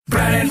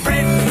and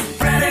Brit.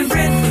 Brad and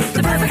Brit,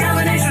 the perfect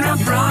combination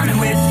of brawn and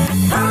wit.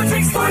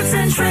 Politics, sports,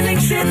 and trending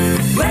shit.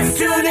 Let's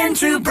tune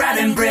into Brad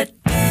and Brit.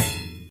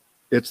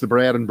 It's the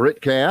Brad and Brit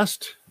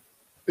cast.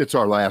 It's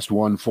our last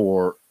one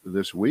for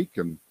this week,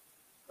 and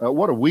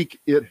what a week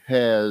it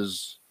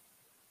has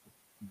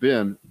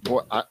been.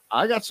 Boy,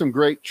 I got some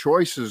great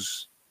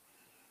choices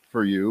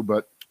for you,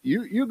 but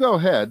you go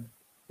ahead.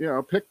 You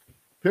know, pick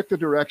the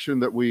direction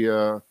that we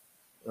want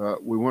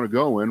to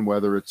go in,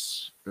 whether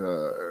it's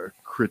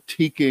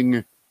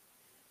critiquing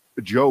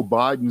Joe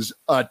Biden's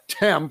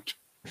attempt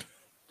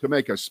to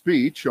make a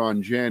speech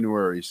on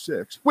January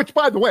 6th, which,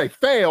 by the way,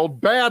 failed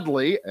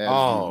badly.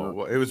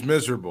 It was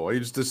miserable. He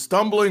was a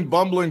stumbling,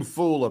 bumbling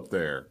fool up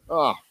there.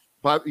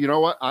 But you know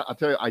what? I'll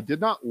tell you, I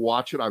did not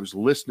watch it. I was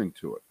listening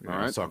to it. Yeah, all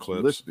right, I saw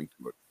clips. Listening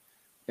to it.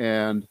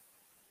 And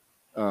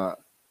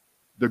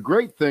the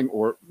great thing,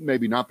 or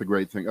maybe not the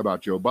great thing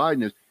about Joe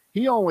Biden, is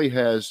he only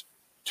has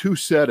two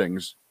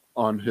settings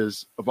on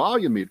his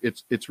volume meter.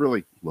 It's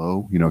really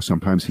low. You know,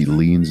 sometimes he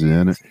leans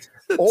in,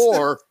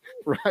 or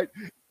right.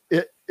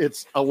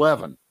 It's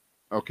 11,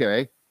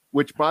 okay?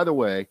 Which, by the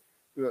way,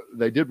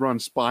 they did run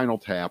Spinal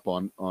Tap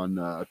on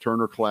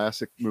Turner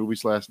Classic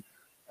Movies last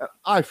night.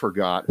 I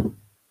forgot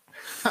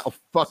how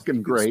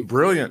fucking great. It's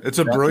brilliant. It's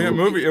a brilliant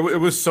movie. It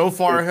was so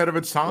far ahead of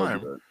its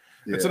time.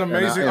 Yeah. It's an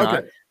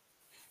amazing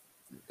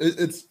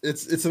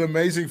It's an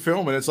amazing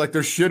film, and it's like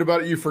there's shit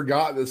about it you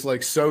forgot that's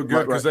like so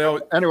good because they all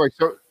anyway.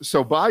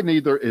 So Biden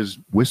either is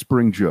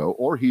whispering Joe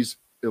or he's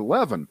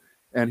 11,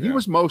 and he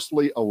was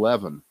mostly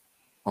 11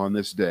 on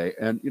this day,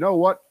 and you know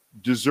what?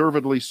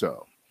 Deservedly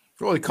so.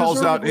 Well, he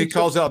calls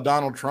out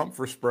Donald Trump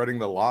for spreading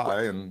the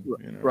lie, and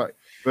you know. Right.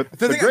 But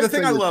the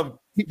thing I love.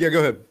 Go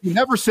ahead. He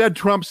never said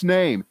Trump's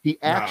name. He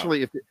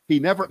actually, he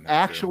never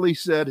actually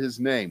said his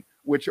name,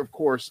 which of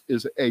course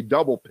is a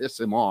double piss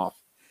him off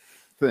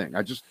thing.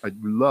 I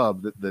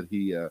love that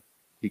he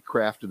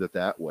crafted it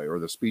that way, or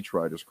the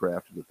speechwriters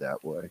crafted it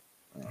that way.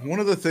 One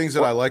of the things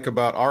that I like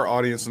about our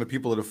audience and the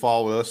people that have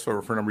followed us for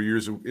a number of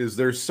years is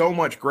there's so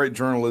much great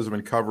journalism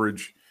and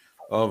coverage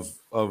of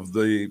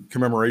the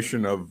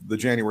commemoration of the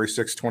January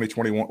 6,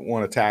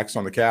 2021 attacks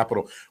on the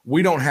Capitol.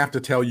 We don't have to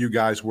tell you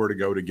guys where to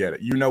go to get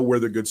it. You know where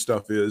the good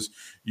stuff is.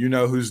 You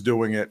know who's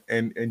doing it,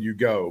 and you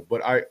go.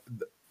 But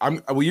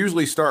we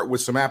usually start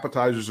with some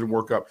appetizers and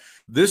work up.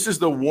 This is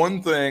the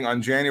one thing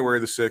on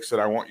January the 6th that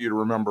I want you to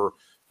remember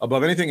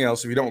above anything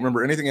else. If you don't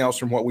remember anything else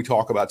from what we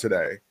talk about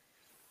today,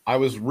 I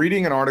was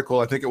reading an article,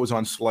 I think it was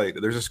on Slate.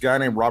 There's this guy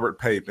named Robert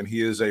Pape, and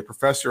he is a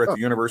professor at the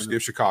University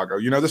of Chicago.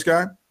 You know this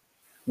guy?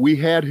 We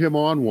had him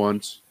on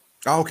once.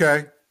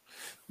 Okay.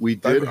 We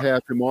did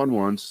have him on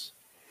one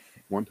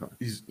time.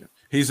 He's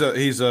a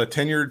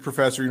tenured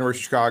professor at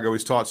University of Chicago.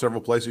 He's taught several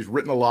places. He's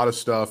written a lot of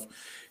stuff.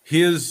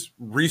 His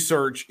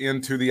research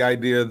into the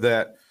idea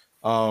that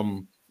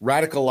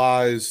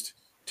radicalized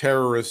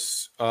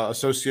terrorists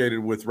associated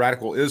with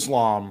radical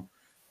Islam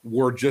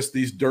were just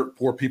these dirt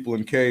poor people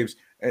in caves.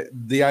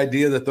 The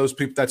idea that those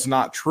people, that's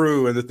not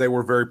true, and that they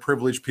were very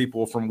privileged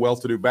people from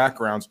well-to-do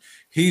backgrounds.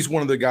 He's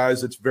one of the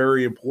guys that's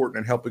very important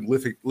in helping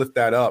lift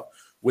that up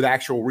with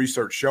actual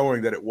research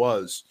showing that it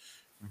was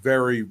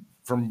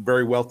from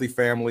very wealthy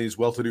families,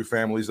 well-to-do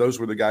families. Those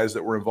were the guys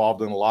that were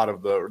involved in a lot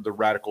of the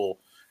radical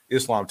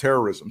Islam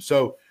terrorism.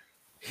 So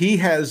he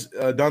has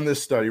done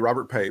this study,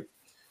 Robert Pape,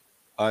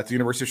 at the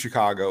University of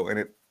Chicago,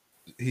 and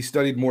he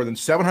studied more than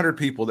 700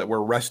 people that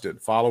were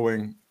arrested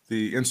following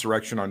the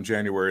insurrection on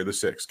January the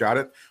 6th. Got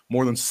it?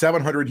 More than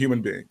 700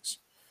 human beings.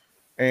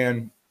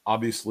 And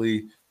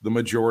obviously, the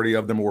majority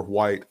of them were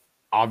white.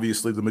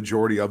 Obviously, the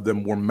majority of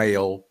them were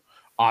male.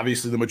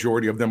 Obviously, the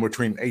majority of them were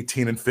between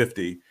 18 and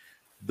 50.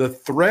 The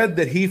thread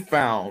that he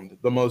found,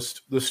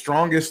 the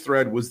strongest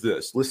thread was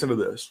this. Listen to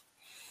this.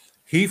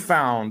 He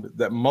found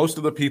that most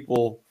of the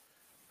people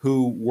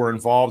who were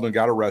involved and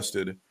got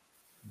arrested,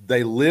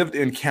 they lived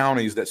in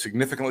counties that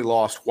significantly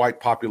lost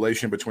white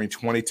population between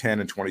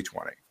 2010 and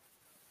 2020.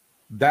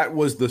 That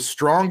was the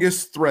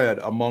strongest thread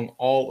among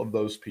all of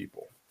those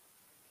people.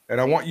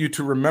 And I want you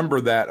to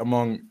remember that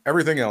among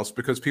everything else,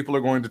 because people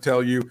are going to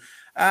tell you,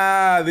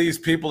 these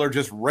people are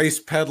just race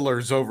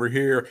peddlers over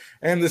here,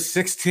 and the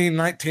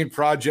 1619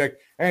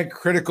 Project and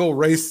critical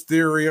race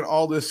theory and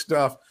all this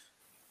stuff.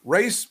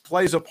 Race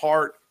plays a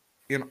part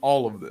in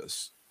all of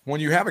this.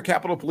 When you have a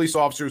Capitol Police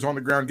officer who's on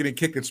the ground getting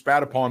kicked and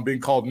spat upon, being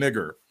called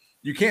nigger,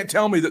 you can't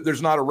tell me that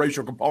there's not a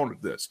racial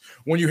component to this.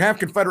 When you have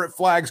Confederate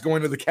flags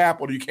going to the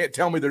Capitol, you can't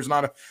tell me there's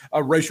not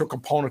a racial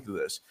component to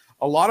this.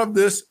 A lot of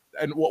this,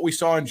 and what we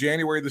saw on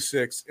January the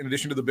 6th, in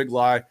addition to the big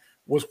lie,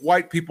 was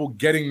white people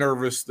getting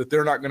nervous that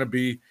they're not going to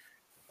be,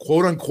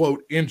 quote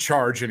unquote, in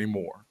charge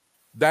anymore.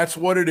 That's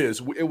what it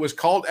is. It was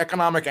called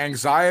economic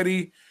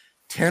anxiety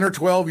 10 or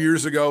 12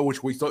 years ago,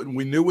 which we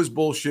knew was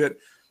bullshit.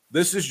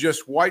 This is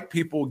just white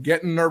people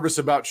getting nervous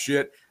about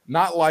shit,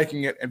 not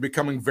liking it, and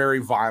becoming very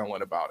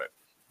violent about it.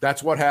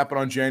 That's what happened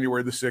on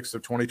January the 6th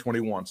of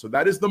 2021. So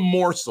that is the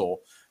morsel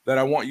that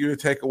I want you to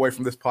take away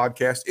from this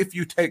podcast, if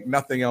you take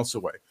nothing else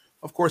away.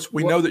 Of course,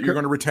 we know that you're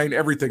going to retain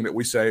everything that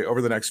we say over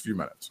the next few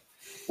minutes.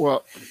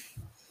 Well,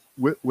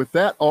 with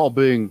that all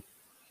being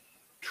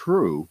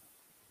true,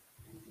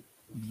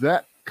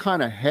 that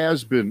kind of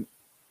has been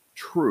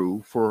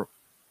true for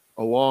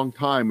a long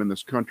time in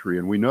this country.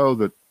 And we know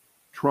that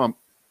Trump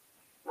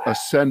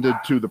ascended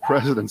to the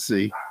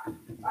presidency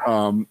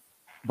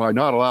by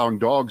not allowing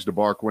dogs to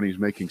bark when he's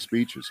making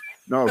speeches.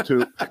 No,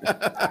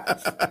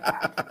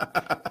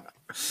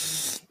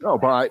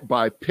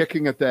 by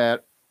picking at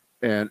that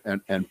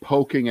and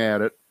poking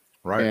at it,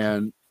 Right.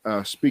 and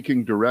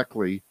speaking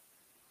directly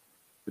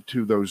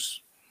to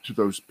those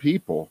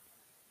people.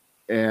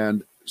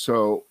 And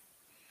so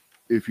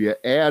if you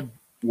add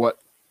what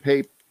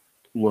Pape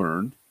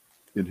learned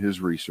in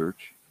his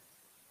research,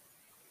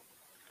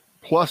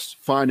 plus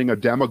finding a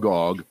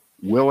demagogue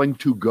willing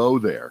to go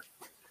there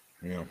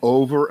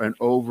over and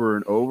over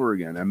and over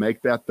again and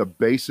make that the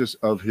basis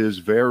of his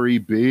very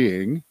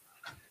being,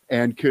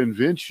 and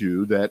convince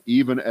you that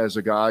even as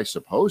a guy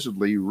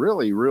supposedly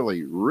really,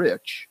 really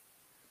rich,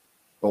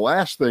 the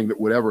last thing that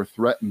would ever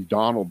threaten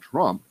Donald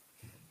Trump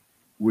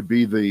would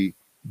be the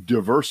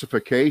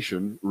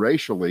diversification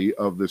racially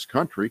of this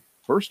country.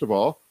 First of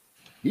all,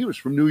 he was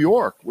from New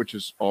York, which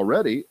is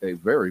already a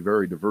very,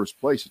 very diverse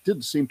place. It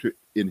didn't seem to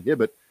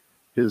inhibit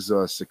his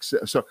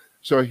success.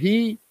 So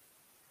he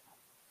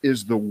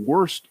is the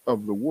worst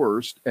of the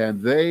worst,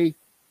 and they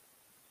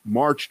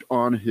marched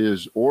on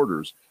his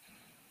orders.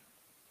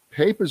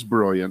 Pape is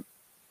brilliant.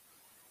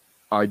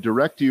 I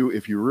direct you,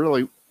 if you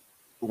really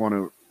want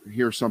to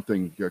hear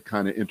something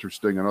kind of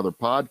interesting, another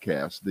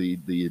podcast,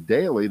 the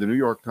Daily, the New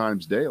York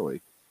Times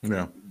Daily,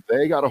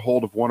 they got a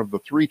hold of one of the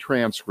 3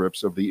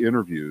 transcripts of the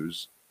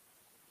interviews,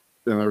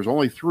 and there's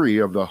only 3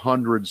 of the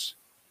hundreds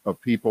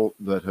of people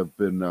that have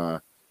been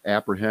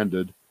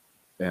apprehended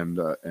and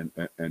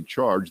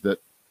charged that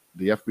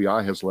the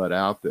FBI has let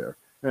out there.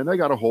 And they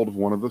got a hold of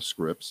one of the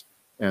scripts,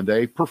 and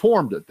they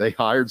performed it. They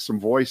hired some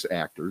voice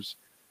actors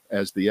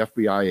as the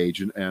FBI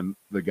agent and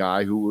the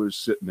guy who was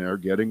sitting there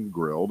getting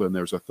grilled. And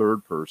there's a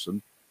third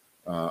person,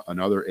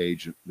 another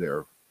agent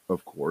there,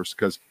 of course,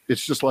 because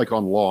it's just like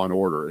on Law and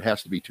Order. It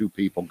has to be 2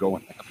 people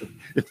going at it.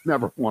 It's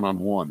never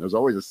one-on-one. There's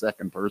always a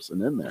second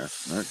person in there.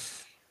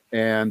 Right?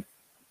 And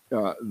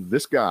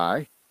this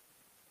guy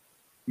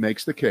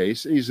makes the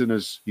case. He's in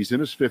his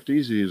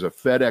 50s. He's a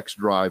FedEx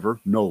driver,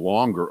 no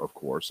longer, of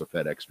course, a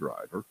FedEx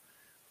driver,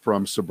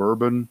 from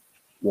suburban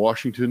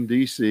Washington,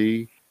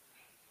 D.C.,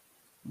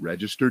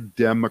 registered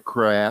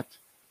Democrat,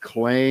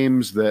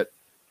 claims that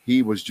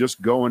he was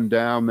just going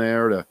down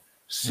there to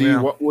see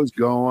what was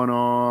going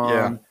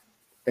on,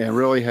 and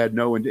really had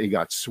he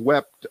got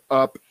swept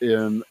up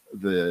in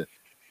the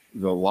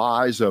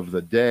lies of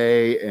the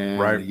day,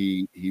 and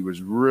he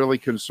was really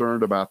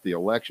concerned about the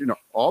election.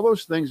 All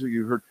those things that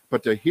you heard,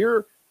 but to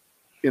hear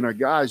in a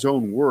guy's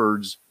own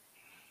words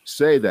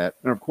say that,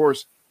 and of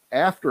course,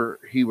 after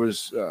he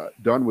was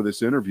done with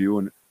this interview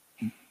and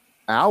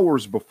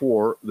hours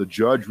before the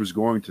judge was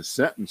going to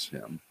sentence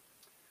him,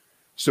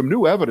 some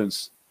new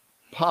evidence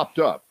popped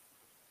up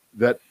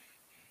that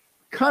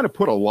kind of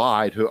put a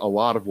lie to a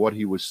lot of what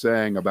he was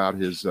saying about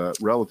his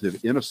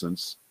relative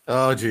innocence.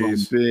 Oh,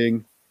 geez. From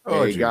being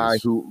a guy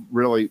who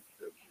really,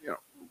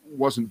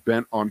 wasn't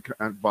bent on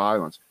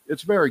violence.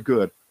 It's very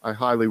good. I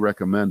highly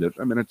recommend it.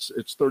 I mean,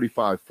 it's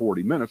 35,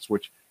 40 minutes,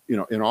 which,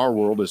 in our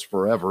world is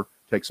forever,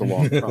 takes a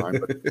long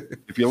time. But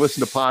if you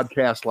listen to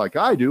podcasts like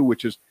I do,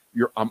 which is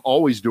I'm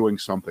always doing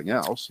something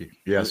else.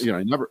 Yes.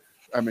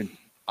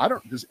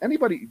 Does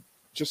anybody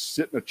just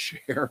sit in a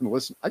chair and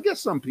listen? I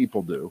guess some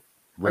people do.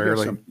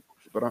 Rarely.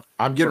 But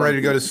I'm getting ready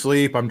to go to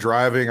sleep. I'm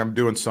driving. I'm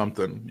doing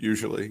something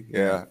usually.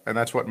 Yeah. And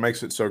that's what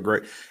makes it so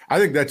great. I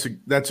think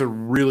that's a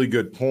really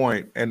good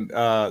point. And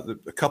a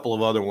couple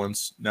of other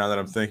ones now that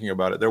I'm thinking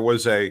about it. There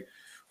was a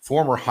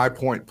former High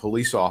Point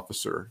police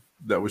officer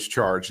that was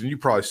charged, and you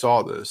probably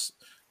saw this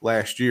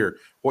last year.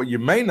 What you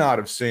may not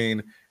have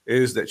seen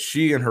is that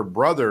she and her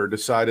brother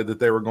decided that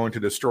they were going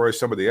to destroy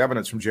some of the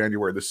evidence from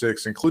January the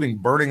 6th, including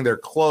burning their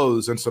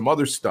clothes and some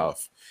other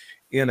stuff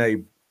in a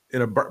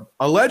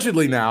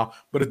allegedly now,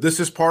 but this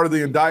is part of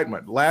the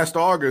indictment. Last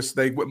August,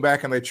 they went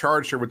back and they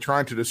charged her with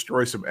trying to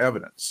destroy some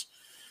evidence,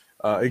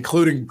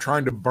 including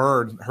trying to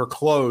burn her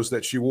clothes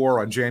that she wore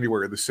on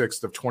January the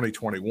 6th of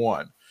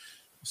 2021.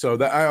 So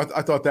that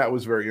I thought that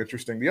was very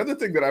interesting. The other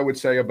thing that I would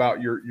say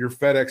about your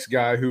FedEx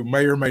guy who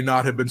may or may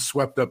not have been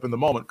swept up in the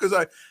moment,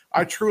 because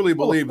I truly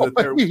believe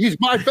that he's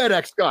my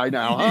FedEx guy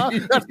now, huh?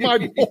 That's my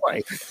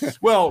boy.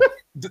 Well,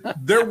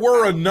 there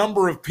were a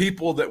number of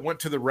people that went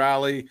to the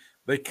rally.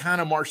 They kind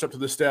of marched up to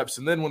the steps,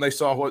 and then when they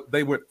saw what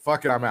they went,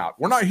 fuck it, I'm out.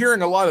 We're not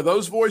hearing a lot of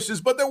those voices,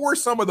 but there were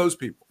some of those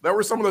people. There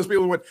were some of those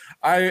people who went,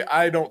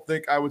 I don't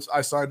think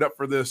I signed up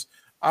for this.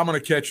 I'm going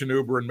to catch an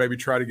Uber and maybe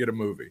try to get a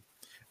movie.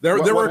 There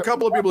were a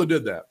couple of people who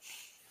did that.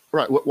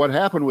 Right. What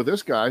happened with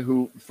this guy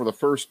who, for the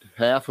first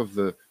half of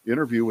the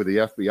interview with the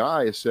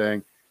FBI, is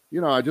saying,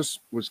 I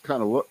just was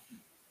kind of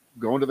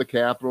going to the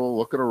Capitol,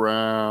 looking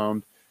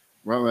around.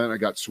 Well, then I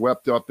got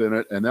swept up in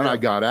it, and then I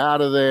got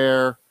out of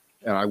there,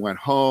 and I went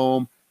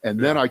home. And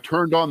then I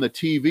turned on the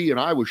TV and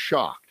I was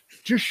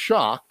just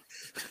shocked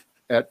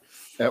at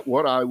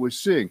what I was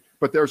seeing.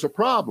 But there's a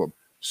problem.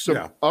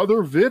 Some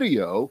other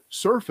video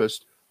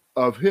surfaced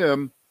of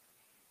him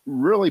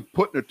really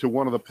putting it to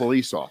one of the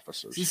police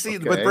officers. You see,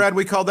 okay? but Brad,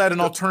 we call that an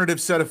alternative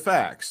set of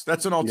facts.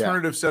 That's an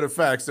alternative set of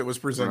facts that was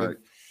presented.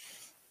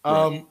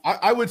 Right.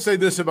 I would say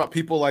this about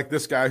people like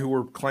this guy who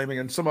were claiming,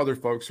 and some other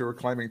folks who were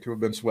claiming to have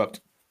been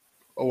swept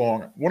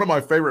along. One of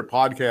my favorite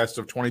podcasts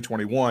of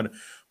 2021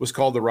 was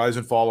called The Rise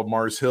and Fall of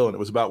Mars Hill, and it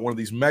was about one of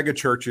these mega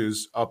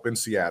churches up in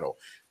Seattle,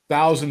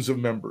 thousands of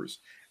members.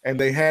 And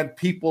they had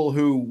people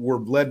who were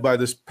led by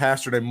this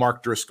pastor named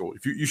Mark Driscoll.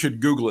 If you should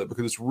Google it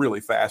because it's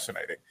really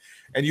fascinating.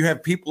 And you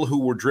have people who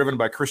were driven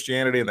by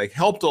Christianity, and they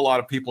helped a lot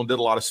of people and did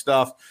a lot of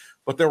stuff.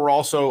 But there were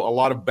also a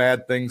lot of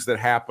bad things that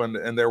happened,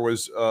 and there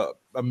was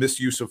a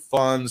misuse of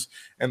funds,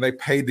 and they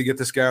paid to get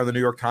this guy on the New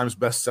York Times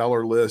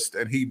bestseller list,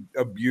 and he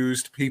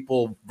abused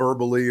people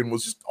verbally and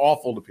was just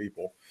awful to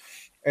people.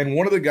 And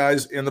one of the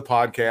guys in the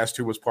podcast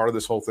who was part of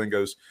this whole thing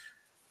goes,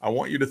 I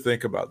want you to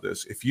think about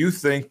this. If you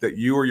think that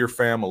you or your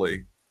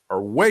family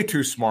are way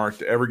too smart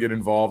to ever get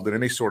involved in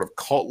any sort of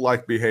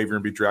cult-like behavior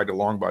and be dragged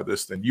along by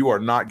this, then you are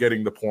not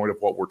getting the point of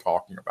what we're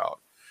talking about.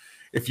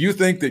 If you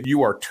think that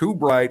you are too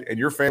bright and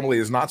your family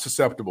is not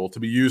susceptible to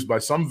be used by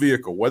some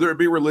vehicle, whether it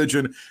be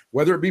religion,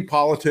 whether it be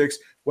politics,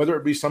 whether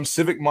it be some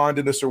civic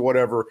mindedness or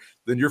whatever,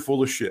 then you're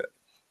full of shit.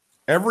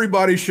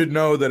 Everybody should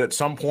know that at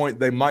some point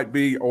they might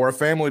be, or a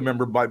family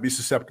member might be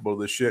susceptible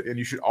to this shit, and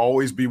you should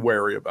always be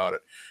wary about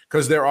it.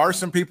 Because there are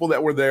some people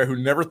that were there who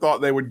never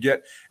thought they would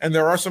get, and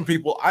there are some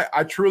people,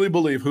 I truly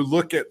believe, who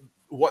look at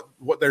what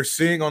they're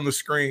seeing on the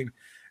screen,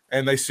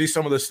 and they see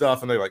some of this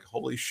stuff, and they're like,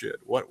 holy shit,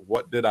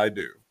 what did I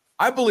do?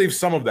 I believe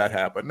some of that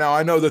happened. Now,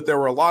 I know that there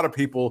were a lot of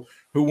people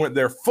who went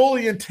there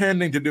fully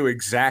intending to do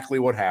exactly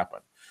what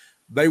happened.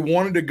 They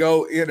wanted to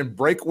go in and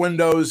break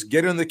windows,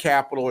 get in the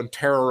Capitol, and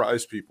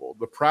terrorize people.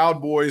 The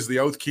Proud Boys, the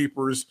Oath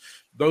Keepers,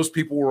 those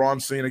people were on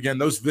scene. Again,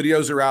 those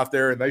videos are out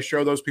there, and they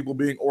show those people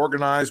being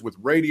organized with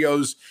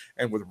radios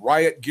and with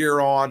riot gear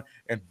on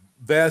and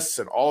vests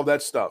and all of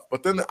that stuff.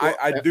 But then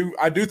I do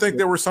think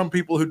there were some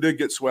people who did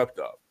get swept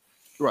up.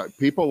 Right.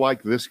 People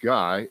like this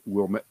guy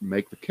will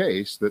make the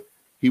case that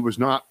he was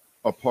not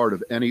a part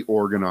of any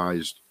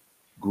organized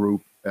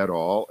group at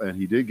all, and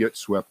he did get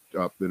swept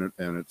up in it.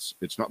 And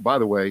it's not. By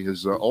the way,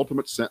 his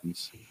ultimate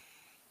sentence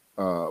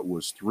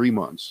was 3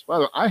 months. By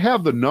the way, I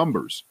have the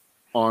numbers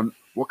on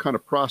what kind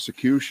of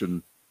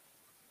prosecution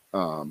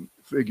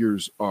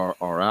figures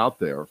are out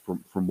there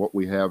from what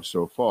we have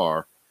so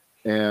far,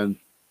 and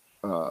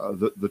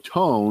the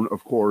tone,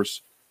 of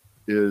course,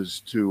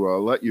 is to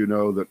let you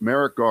know that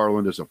Merrick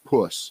Garland is a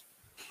puss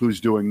who's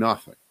doing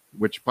nothing.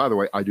 Which, by the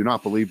way, I do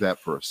not believe that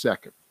for a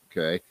second.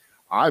 Okay,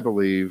 I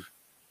believe,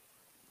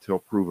 till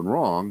proven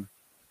wrong,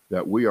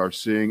 that we are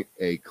seeing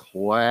a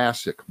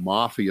classic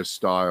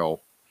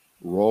mafia-style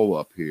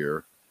roll-up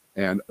here,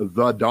 and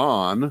the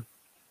Don,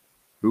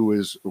 who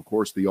is, of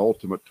course, the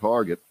ultimate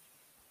target,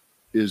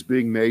 is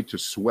being made to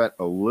sweat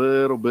a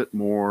little bit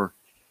more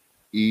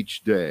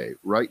each day.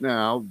 Right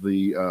now,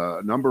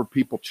 the number of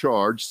people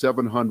charged,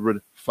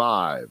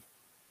 705.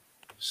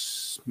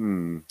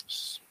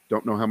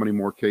 Don't know how many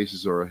more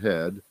cases are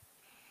ahead.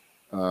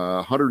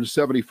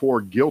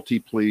 174 guilty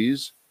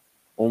pleas.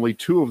 Only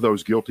 2 of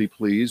those guilty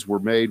pleas were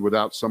made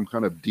without some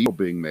kind of deal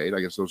being made. I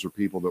guess those are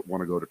people that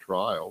want to go to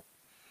trial.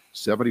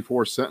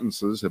 74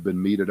 sentences have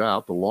been meted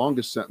out. The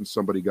longest sentence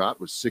somebody got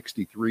was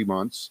 63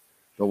 months.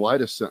 The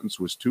lightest sentence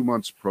was 2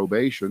 months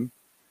probation.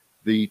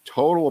 The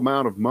total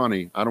amount of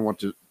money, I don't want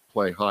to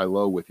play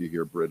high-low with you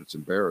here, Britt, it's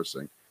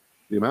embarrassing.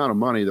 The amount of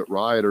money that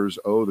rioters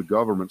owe the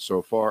government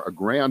so far, a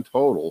grand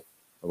total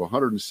of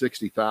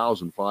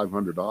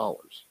 $160,500.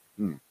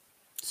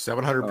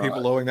 700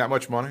 people owing that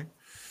much money?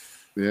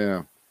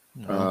 Yeah.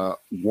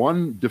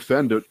 One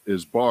defendant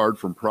is barred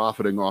from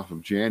profiting off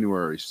of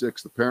January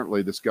 6th.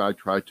 Apparently, this guy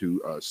tried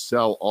to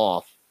sell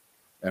off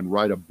and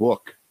write a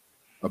book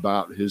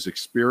about his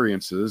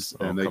experiences,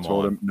 and they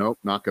told him, nope,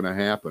 not going to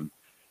happen.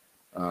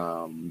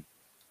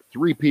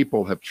 3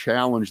 people have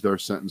challenged their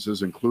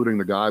sentences, including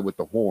the guy with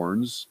the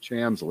horns,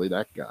 Chansley,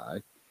 that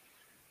guy.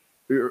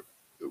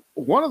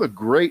 One of the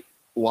great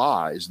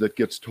lies that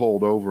gets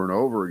told over and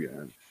over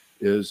again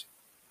is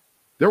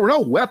there were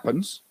no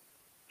weapons,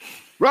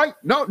 right?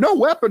 No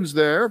weapons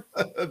there.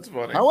 That's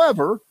funny.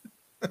 However,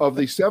 of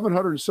the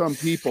 700 and some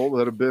people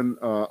that have been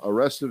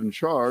arrested and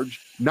charged,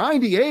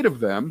 98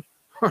 of them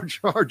are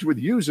charged with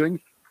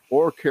using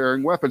or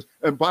carrying weapons.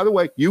 And by the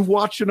way, you've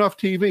watched enough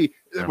TV.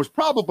 It was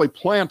probably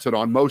planted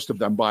on most of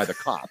them by the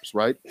cops,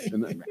 right?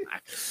 And then,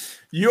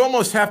 you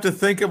almost have to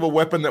think of a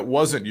weapon that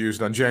wasn't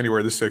used on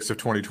January the 6th of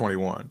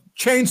 2021.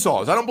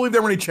 Chainsaws. I don't believe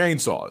there were any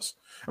chainsaws.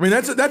 I mean,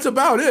 that's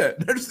about it.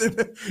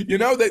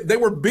 They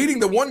were beating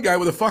the one guy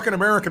with a fucking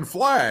American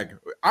flag.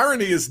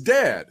 Irony is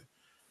dead.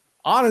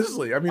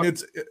 Honestly, I mean,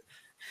 it's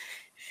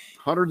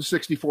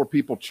 164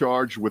 people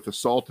charged with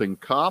assaulting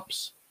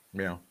cops.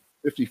 Yeah.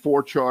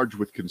 54 charged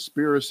with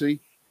conspiracy.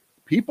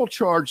 People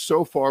charged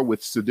so far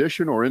with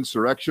sedition or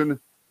insurrection,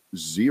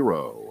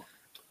 0.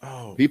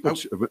 Oh, people,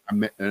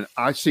 and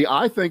I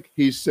think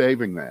he's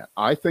saving that.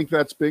 I think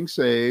that's being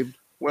saved.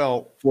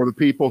 Well, for the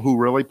people who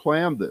really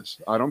planned this.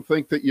 I don't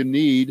think that you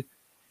need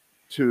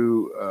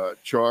to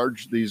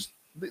charge these.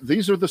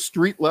 These are the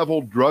street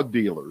level drug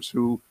dealers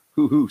who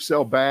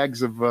sell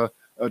bags of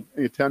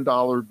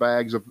 $10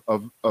 bags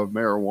of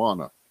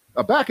marijuana.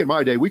 Back in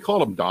my day, we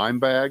called them dime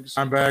bags.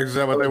 Dime bags, is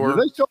that what they were?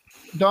 Were they still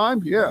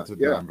dime? Yeah, it's a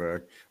dime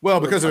bag. Well,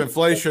 because of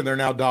inflation, they're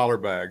now dollar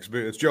bags.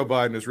 But it's Joe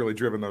Biden has really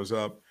driven those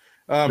up.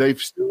 They've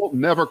still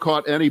never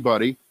caught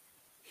anybody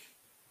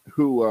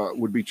who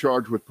would be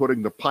charged with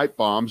putting the pipe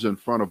bombs in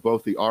front of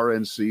both the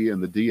RNC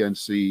and the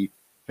DNC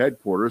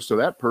headquarters. So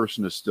that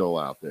person is still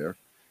out there.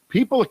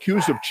 People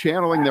accused of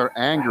channeling their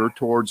anger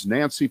towards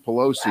Nancy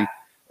Pelosi,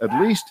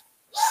 at least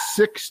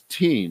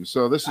 16.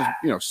 So this is,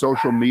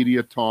 social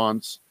media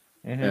taunts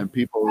and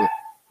people,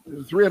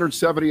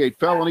 378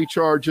 felony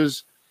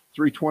charges,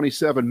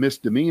 327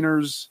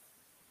 misdemeanors.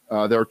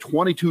 There are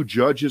 22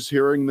 judges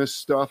hearing this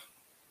stuff.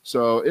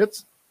 So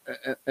it's,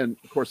 and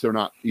of course, they're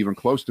not even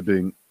close to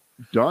being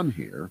done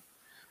here.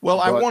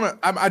 Well,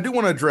 I do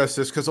want to address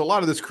this because a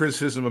lot of this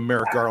criticism of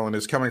Merrick Garland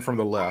is coming from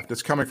the left.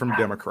 It's coming from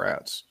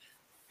Democrats.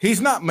 He's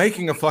not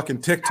making a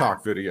fucking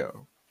TikTok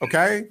video.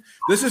 Okay.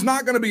 This is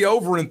not going to be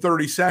over in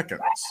 30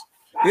 seconds.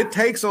 It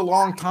takes a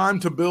long time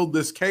to build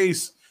this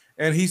case.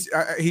 And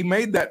he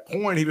made that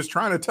point. He was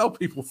trying to tell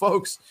people,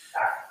 folks,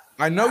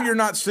 I know you're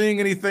not seeing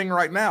anything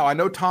right now. I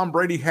know Tom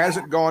Brady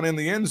hasn't gone in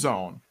the end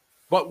zone,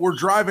 but we're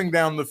driving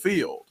down the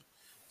field.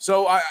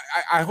 So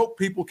I hope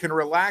people can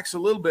relax a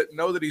little bit,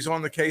 know that he's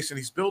on the case and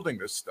he's building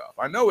this stuff.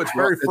 I know it's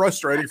very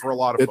frustrating for a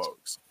lot of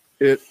folks.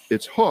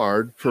 It's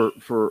hard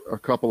for a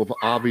couple of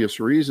obvious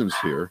reasons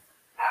here,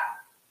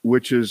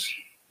 which is,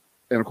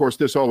 and of course,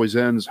 this always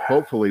ends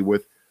hopefully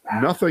with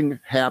nothing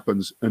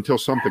happens until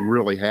something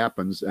really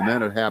happens, and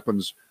then it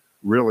happens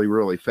really,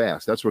 really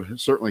fast. That's what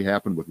certainly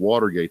happened with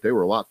Watergate. They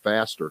were a lot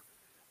faster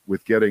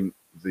with getting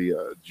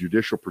the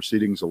judicial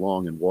proceedings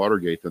along in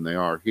Watergate than they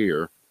are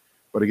here.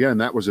 But again,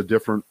 that was a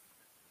different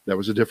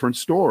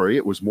story.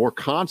 It was more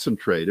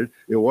concentrated.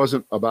 It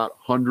wasn't about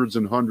hundreds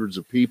and hundreds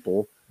of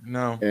people.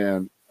 No.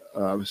 And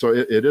so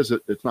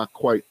it's not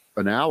quite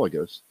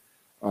analogous.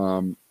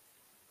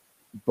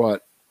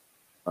 But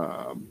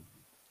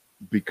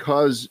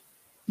because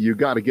you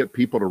got to get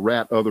people to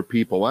rat other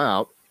people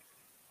out,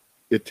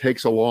 it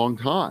takes a long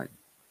time.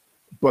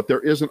 But there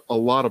isn't a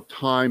lot of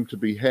time to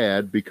be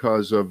had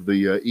because of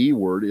the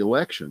E-word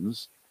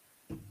elections.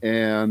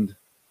 And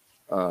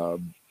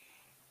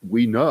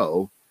we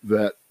know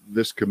that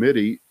this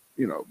committee,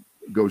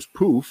 goes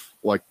poof,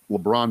 like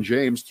LeBron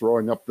James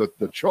throwing up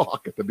the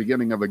chalk at the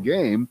beginning of a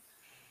game,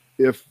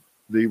 if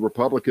the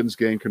Republicans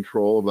gain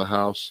control of the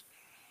House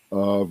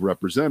of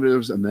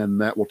Representatives, and then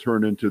that will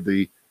turn into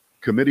the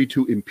committee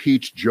to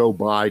impeach Joe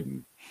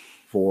Biden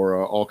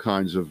for all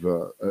kinds of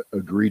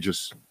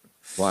egregious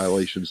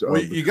violations.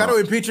 You got to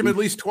impeach him at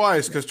least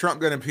twice because Trump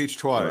got impeached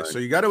twice. Right. So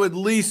you got to at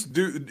least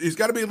he's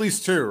got to be at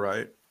least two,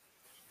 right?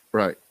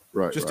 Right.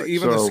 Just to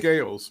even the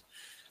scales.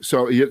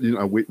 So,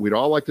 we'd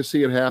all like to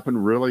see it happen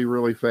really,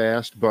 really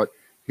fast. But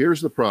here's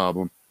the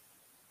problem,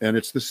 and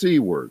it's the C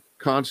word,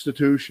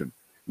 Constitution.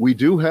 We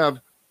do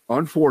have,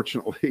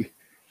 unfortunately,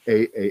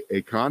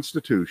 a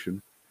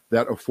Constitution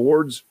that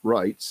affords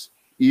rights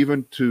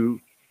even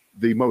to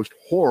the most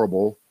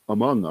horrible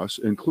among us,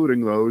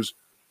 including those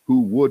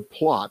who would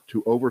plot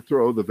to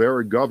overthrow the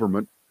very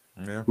government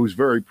whose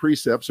very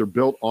precepts are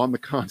built on the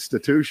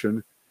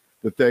Constitution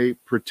that they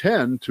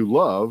pretend to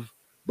love,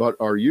 but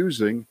are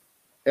using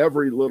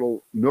every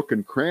little nook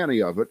and cranny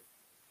of it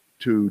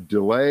to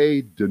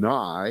delay,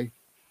 deny,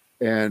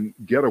 and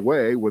get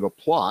away with a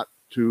plot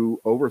to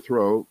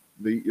overthrow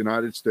the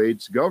United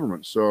States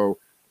government. So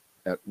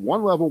at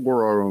one level,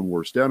 we're our own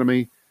worst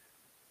enemy.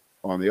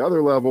 On the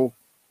other level,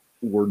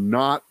 we're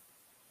not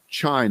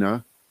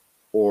China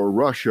or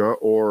Russia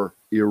or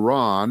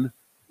Iran,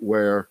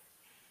 where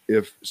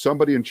if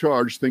somebody in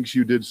charge thinks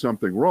you did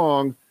something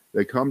wrong,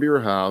 they come to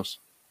your house,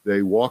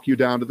 they walk you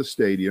down to the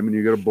stadium, and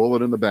you get a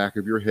bullet in the back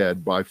of your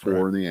head by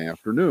 4 in the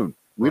afternoon.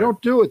 We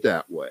don't do it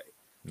that way.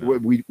 No.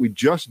 We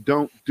just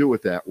don't do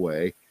it that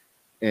way.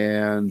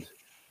 And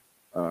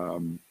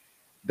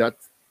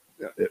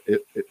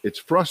it's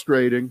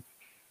frustrating,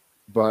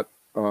 but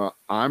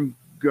I'm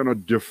going to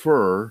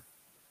defer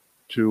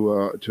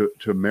to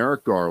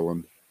Merrick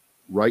Garland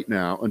right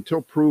now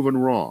until proven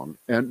wrong.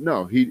 And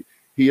no, he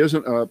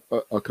isn't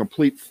a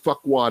complete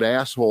fuckwad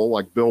asshole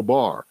like Bill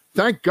Barr.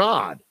 Thank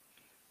God.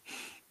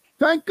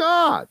 Thank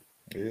God.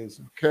 He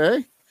is.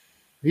 Okay.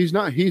 He's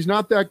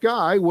not that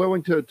guy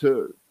willing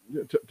to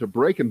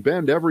break and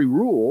bend every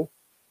rule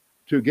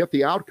to get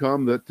the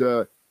outcome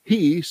that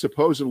he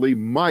supposedly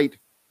might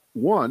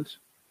want,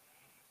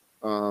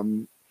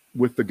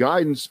 with the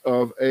guidance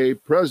of a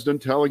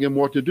president telling him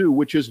what to do,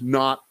 which is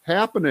not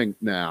happening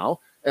now,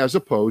 as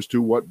opposed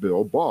to what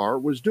Bill Barr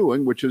was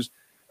doing, which is,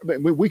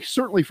 we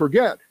certainly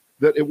forget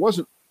that it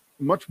wasn't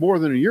much more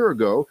than a year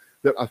ago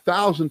that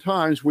 1,000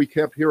 times we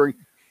kept hearing,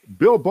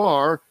 Bill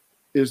Barr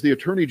is the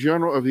Attorney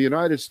General of the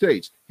United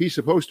States. He's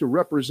supposed to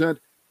represent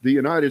the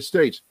United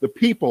States, the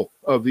people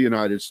of the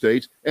United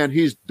States, and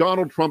he's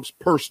Donald Trump's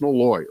personal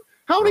lawyer.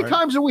 How many Right.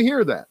 times do we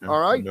hear that? Yeah, All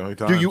right. a million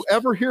Do you times.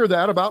 ever hear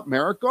that about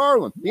Merrick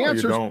Garland? The No, you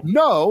answer is don't.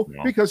 no,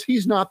 No. because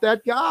he's not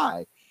that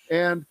guy.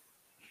 And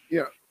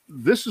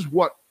this is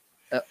what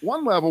at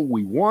one level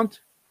we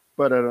want,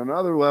 but at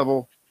another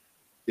level,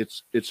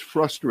 it's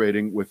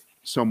frustrating with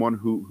someone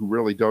who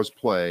really does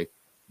play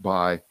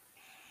by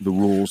the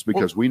rules,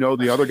 because we know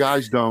the other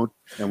guys don't,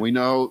 and we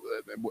know.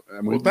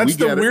 Well, that's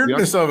the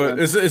weirdness of it.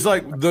 It's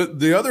like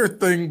the other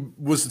thing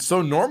was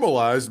so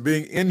normalized,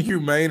 being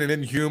inhumane and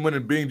inhuman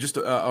and being just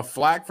a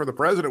flack for the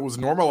president was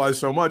normalized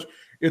so much.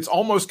 It's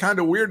almost kind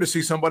of weird to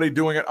see somebody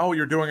doing it. Oh,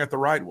 you're doing it the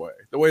right way,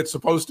 the way it's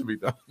supposed to be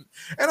done.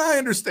 And I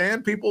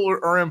understand people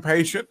are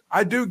impatient.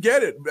 I do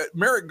get it. But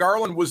Merrick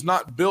Garland was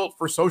not built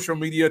for social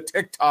media,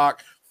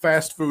 TikTok,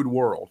 fast food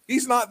world.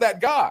 He's not that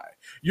guy.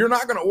 You're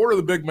not going to order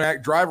the Big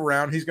Mac, drive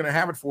around. He's going to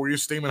have it for you,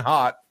 steaming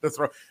hot.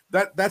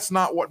 That's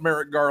not what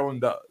Merrick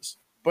Garland does.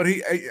 But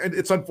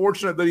it's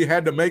unfortunate that he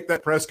had to make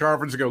that press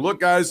conference and go, look,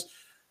 guys,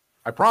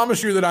 I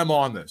promise you that I'm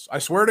on this. I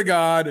swear to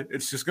God,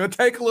 it's just going to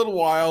take a little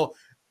while.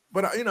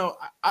 But,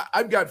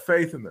 I've got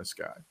faith in this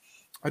guy.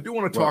 I do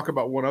want to talk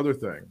about one other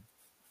thing.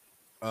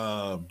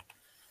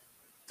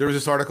 There was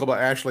this article about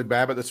Ashley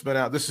Babbitt that's been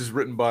out. This is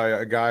written by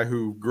a guy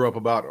who grew up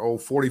about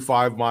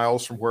 45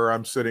 miles from where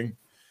I'm sitting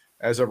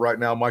as of right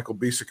now, Michael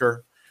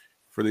Biesecker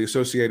for the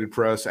Associated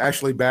Press.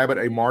 Ashley Babbitt,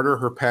 a martyr.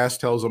 Her past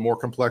tells a more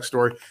complex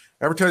story.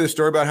 Ever tell you the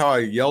story about how I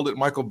yelled at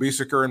Michael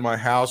Biesecker in my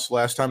house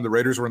last time the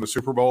Raiders were in the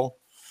Super Bowl?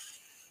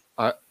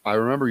 I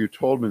remember you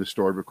told me the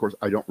story, but of course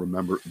I don't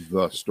remember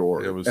the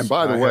story. And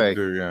by the way,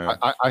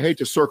 I hate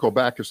to circle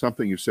back to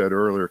something you said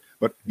earlier,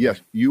 but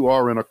yes, you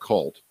are in a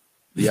cult,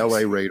 the LA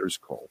Raiders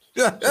cult.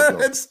 Yeah,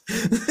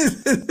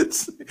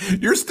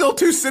 you're still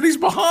 2 cities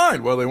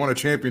behind. Well, they won a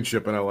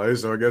championship in LA,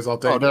 so I guess I'll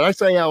take it. Did I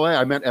say LA?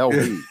 I meant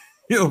LV.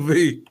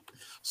 LV,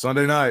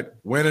 Sunday night,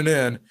 winning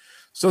in.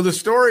 So the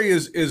story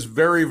is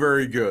very,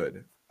 very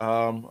good.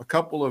 A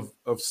couple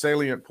of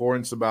salient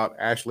points about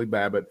Ashley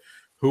Babbitt,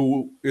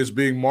 who is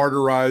being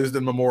martyrized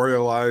and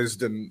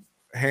memorialized and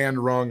hand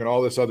wrung and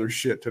all this other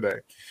shit today.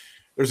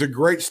 There's a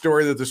great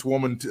story that this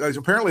woman,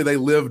 apparently they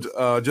lived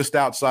just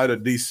outside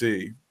of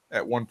DC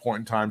at one point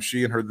in time,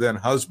 she and her then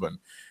husband.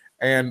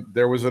 And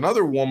there was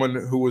another woman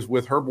who was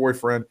with her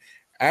boyfriend.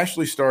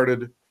 Ashley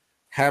started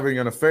having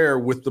an affair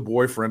with the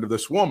boyfriend of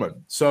this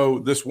woman. So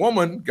this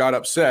woman got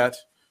upset,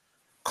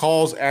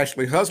 calls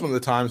Ashley's husband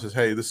at the time and says,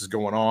 hey, this is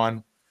going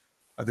on.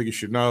 I think you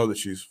should know that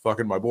she's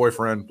fucking my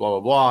boyfriend, blah, blah,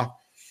 blah.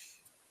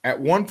 At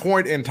one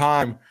point in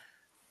time,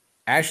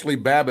 Ashley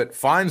Babbitt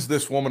finds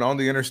this woman on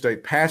the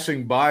interstate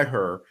passing by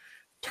her,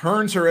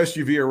 turns her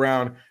SUV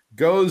around,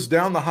 goes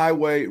down the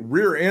highway,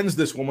 rear ends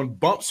this woman,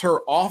 bumps her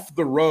off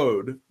the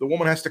road. The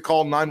woman has to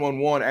call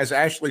 911 as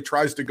Ashley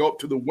tries to go up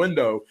to the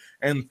window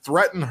and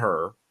threaten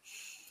her.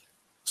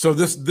 So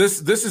this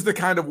is the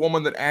kind of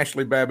woman that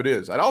Ashley Babbitt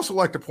is. I'd also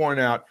like to point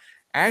out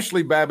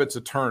Ashley Babbitt's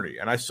attorney,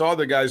 and I saw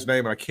the guy's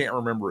name, and I can't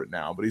remember it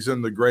now, but he's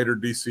in the greater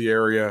DC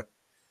area,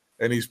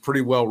 and he's pretty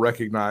well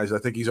recognized. I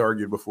think he's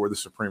argued before the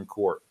Supreme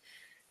Court.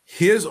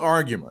 His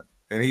argument,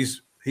 and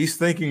he's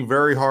thinking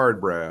very hard,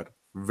 Brad,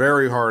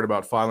 very hard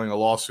about filing a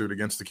lawsuit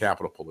against the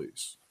Capitol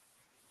Police.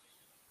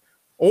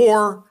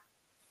 Or,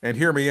 and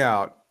hear me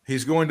out,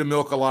 he's going to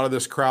milk a lot of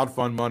this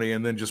crowdfund money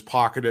and then just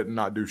pocket it and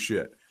not do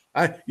shit.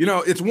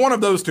 It's one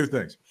of those two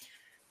things.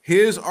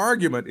 His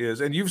argument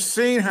is, and you've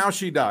seen how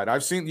she died.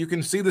 You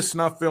can see the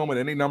snuff film in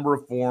any number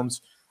of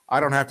forms. I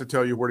don't have to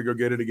tell you where to go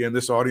get it again.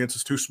 This audience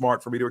is too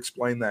smart for me to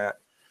explain that.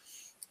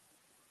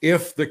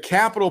 If the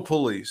Capitol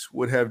Police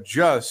would have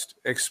just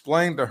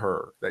explained to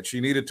her that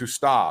she needed to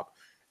stop,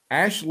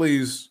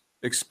 Ashley's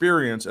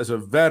experience as a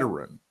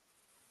veteran,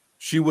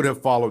 she would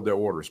have followed their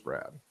orders,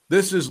 Brad.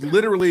 This is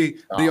literally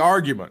the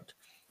argument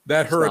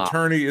that her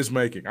attorney is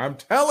making. I'm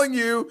telling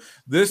you,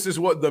 this is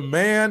what the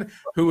man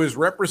who is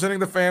representing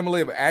the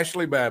family of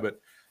Ashley Babbitt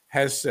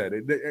has said.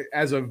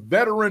 As a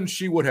veteran,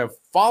 she would have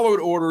followed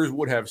orders,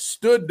 would have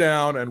stood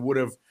down, and would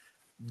have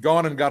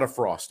gone and got a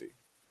Frosty.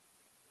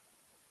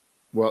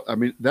 Well, I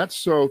mean, that's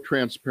so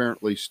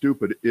transparently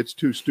stupid. It's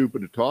too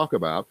stupid to talk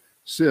about,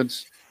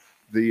 since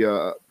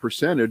the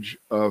percentage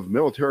of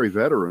military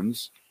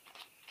veterans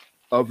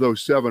of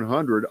those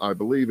 700, I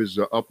believe, is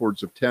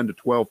upwards of 10 to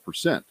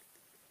 12%,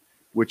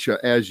 which,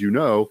 as you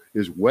know,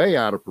 is way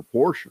out of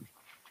proportion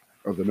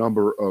of the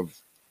number of,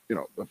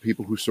 the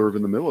people who serve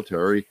in the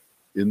military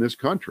in this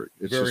country.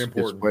 It's very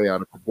important. It's way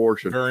out of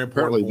proportion. Very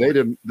important.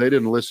 Apparently, they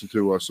didn't listen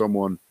to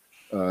someone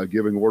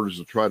giving orders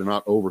to try to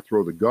not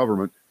overthrow the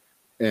government.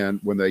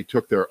 And when they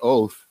took their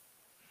oath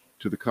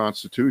to the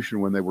Constitution,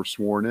 when they were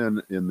sworn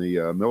in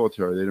the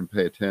military, they didn't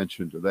pay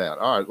attention to that.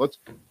 All right,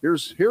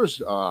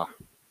 here's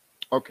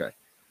okay.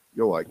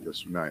 You'll like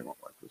this. No, you won't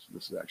like this.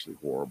 This is actually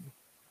horrible.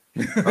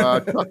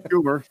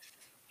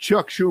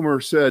 Chuck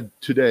Schumer said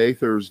today,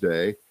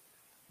 Thursday,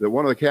 that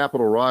one of the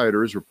Capitol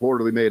rioters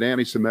reportedly made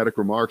anti-Semitic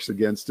remarks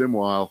against him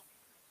while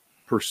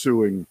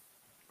pursuing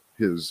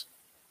his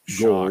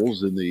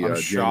goals in the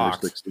January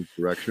 6th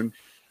insurrection.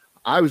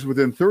 I was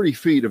within 30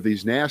 feet of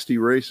these nasty,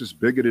 racist,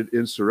 bigoted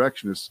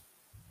insurrectionists,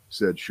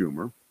 said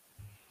Schumer.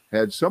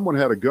 Had someone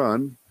had a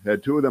gun,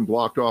 had two of them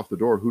blocked off the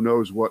door, who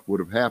knows what would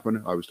have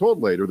happened. I was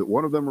told later that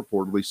one of them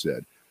reportedly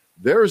said,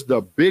 "There's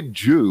the big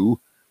Jew.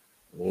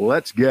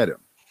 Let's get him."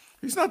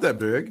 He's not that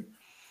big.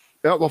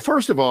 Well,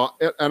 first of all,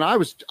 and I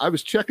was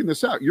checking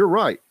this out. You're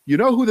right. You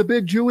know who the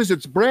big Jew is?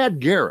 It's Brad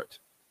Garrett.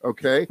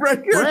 Okay,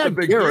 Brad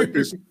Garrett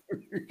is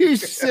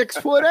he's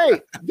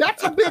 6'8".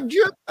 That's a big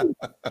Jew.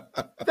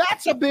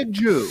 That's a big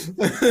Jew.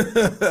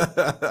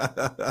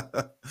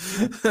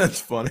 That's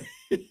funny.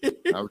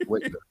 I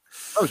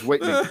was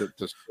waiting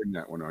to spring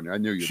that one on you. I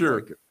knew you'd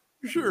like it.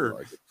 Sure.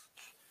 Like it.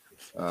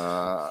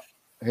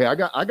 Hey, I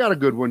got a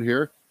good one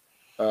here.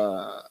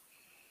 How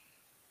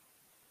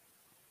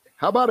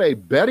about a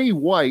Betty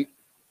White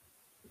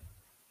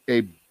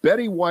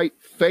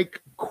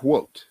fake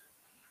quote?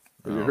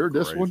 Have you heard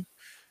this one?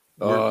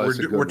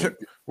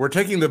 We're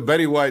taking the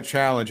Betty White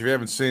challenge. If you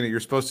haven't seen it,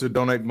 you're supposed to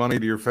donate money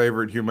to your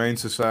favorite Humane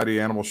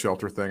Society animal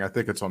shelter thing. I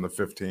think it's on the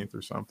 15th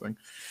or something,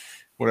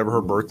 whatever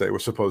her birthday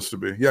was supposed to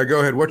be. Yeah,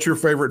 go ahead. What's your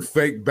favorite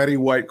fake Betty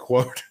White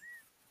quote?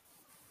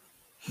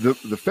 The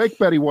fake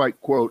Betty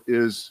White quote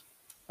is,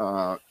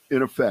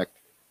 in effect,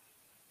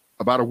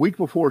 about a week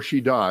before she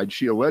died,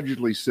 she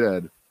allegedly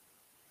said,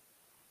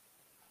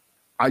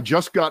 "I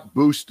just got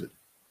boosted."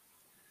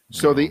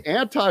 So the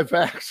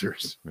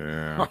anti-vaxxers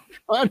are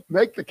trying to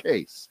make the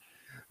case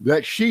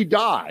that she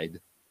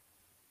died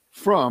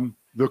from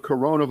the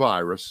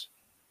coronavirus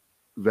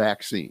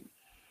vaccine,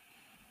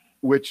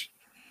 which,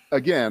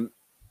 again,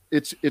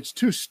 it's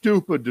too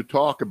stupid to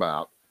talk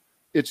about.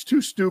 It's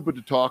too stupid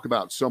to talk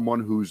about someone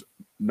who's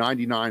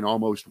 99,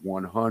 almost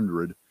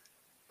 100,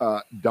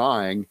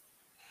 dying,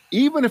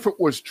 even if it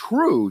was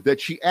true that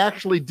she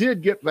actually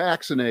did get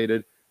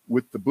vaccinated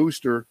with the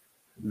booster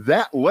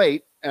that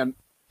late. And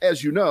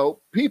as you know,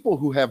 people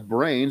who have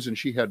brains, and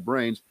she had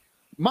brains,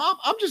 Mom,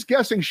 I'm just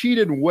guessing she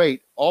didn't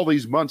wait all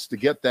these months to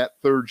get that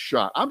third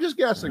shot. I'm just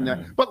guessing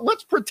that. But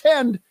let's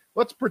pretend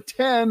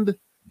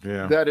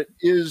that it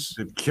is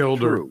it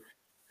killed true. her.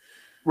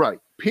 Right.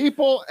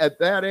 People at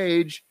that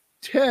age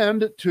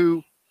tend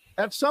to,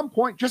 at some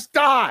point, just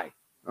die.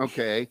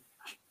 Okay.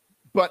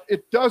 But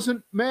it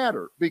doesn't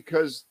matter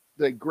because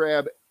they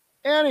grab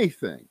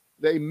anything,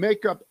 they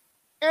make up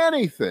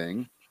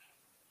anything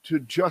to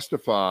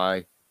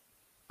justify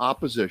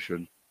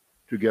opposition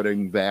to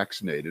getting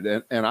vaccinated.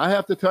 And I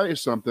have to tell you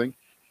something,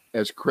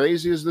 as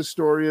crazy as this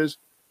story is,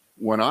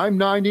 when I'm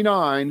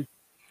 99,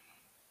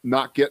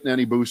 not getting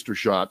any booster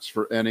shots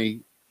for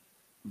any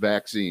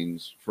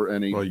vaccines, for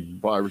any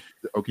virus.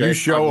 Okay. You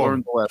show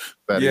them.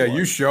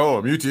 You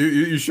show them.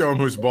 You show them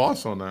who's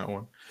boss on that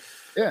one.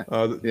 Yeah.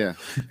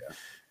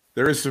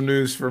 There is some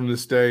news from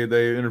this day.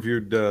 They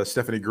interviewed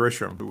Stephanie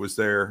Grisham, who was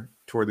there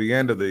toward the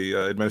end of the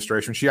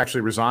administration. She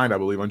actually resigned, I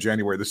believe, on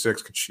January the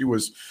 6th because she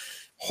was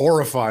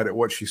horrified at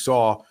what she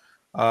saw.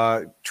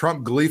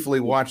 Trump gleefully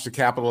watched the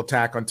Capitol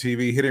attack on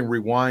TV, hitting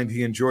rewind.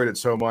 He enjoyed it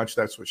so much.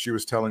 That's what she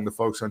was telling the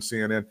folks on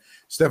CNN.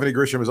 Stephanie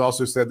Grisham has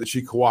also said that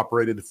she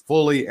cooperated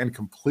fully and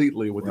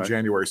completely with the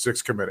January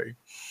 6th committee.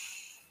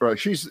 Right.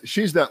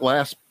 She's that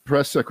last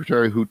press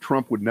secretary who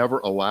Trump would never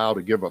allow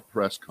to give a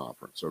press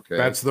conference. Okay.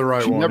 That's the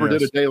right one. She never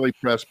did a daily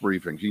press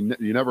briefing. You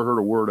never heard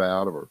a word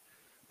out of her.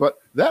 But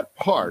that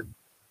part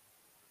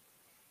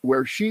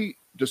where she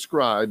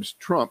describes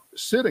Trump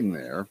sitting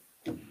there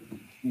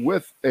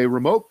with a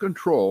remote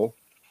control,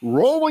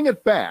 rolling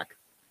it back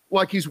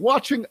like he's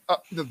watching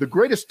the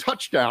greatest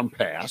touchdown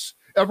pass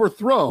ever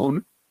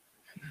thrown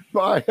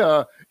by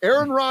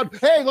Aaron Rodgers.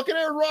 Hey, look at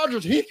Aaron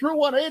Rodgers. He threw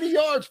 180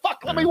 yards.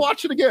 Fuck, let me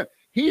watch it again.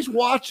 He's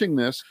watching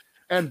this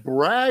and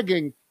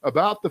bragging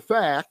about the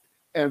fact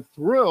and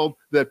thrilled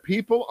that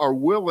people are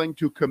willing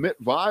to commit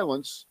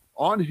violence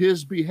on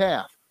his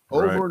behalf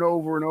over and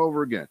over and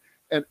over again.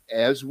 And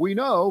as we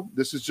know,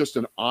 this is just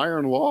an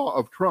iron law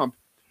of Trump.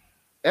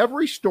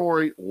 Every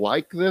story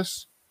like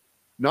this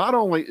not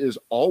only is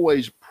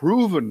always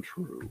proven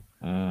true,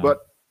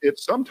 but it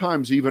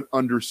sometimes even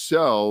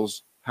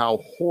undersells how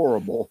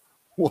horrible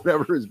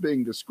whatever is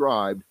being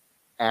described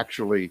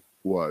actually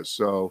was.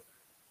 So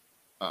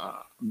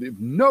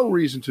no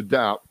reason to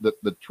doubt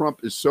that Trump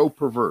is so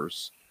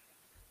perverse,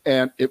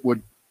 and it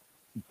would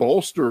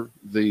bolster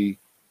the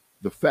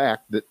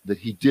fact that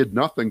he did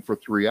nothing for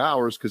 3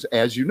 hours. Because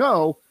as you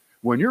know,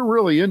 when you're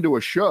really into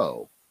a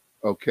show,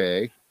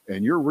 okay,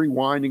 and you're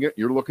rewinding it,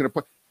 you're looking at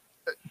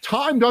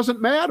time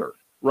doesn't matter,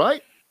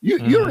 right? You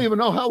don't even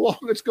know how long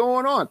it's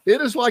going on. It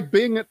is like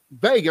being at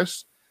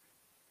Vegas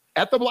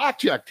at the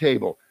blackjack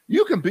table.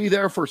 You can be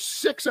there for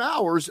 6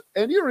 hours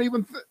and you don't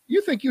even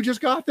you think you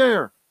just got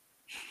there.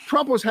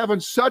 Trump was having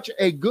such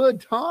a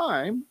good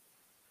time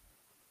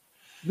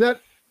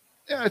that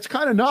it's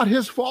kind of not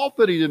his fault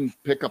that he didn't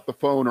pick up the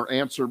phone or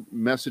answer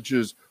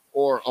messages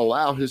or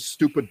allow his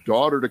stupid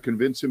daughter to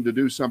convince him to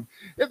do something.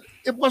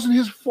 It wasn't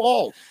his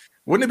fault.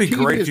 Wouldn't it be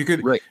great if you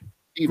could? Great.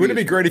 Wouldn't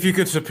it be great if you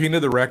could subpoena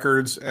the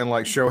records and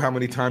like show how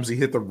many times he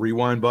hit the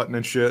rewind button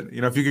and shit? You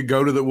know, if you could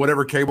go to the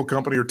whatever cable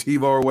company or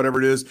TiVo or whatever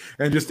it is,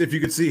 and just if you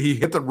could see he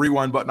hit the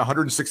rewind button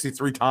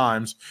 163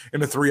 times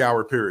in a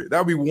 3-hour period. That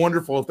would be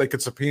wonderful if they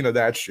could subpoena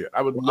that shit.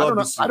 I would love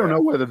to see I don't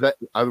know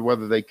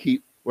whether they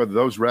keep whether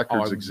those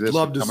records exist.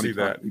 Love to see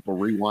that. People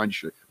rewind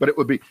shit. But it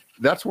would be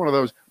that's one of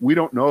those we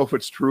don't know if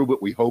it's true,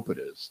 but we hope it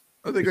is.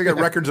 I think they got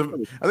records of.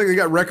 I think they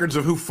got records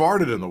of who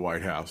farted in the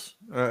White House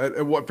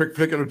at what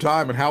particular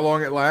time and how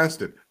long it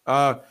lasted.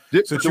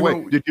 Did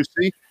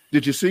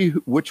you see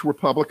which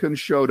Republicans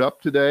showed up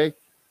today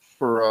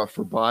for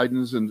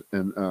Biden's and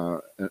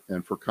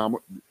for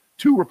Kamala?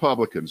 2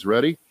 Republicans.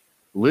 Ready?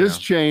 Liz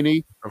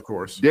Cheney, of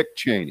course. Dick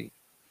Cheney.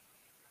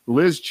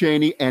 Liz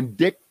Cheney and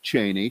Dick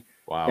Cheney.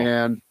 Wow.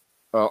 And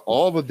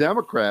all the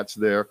Democrats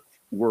there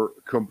were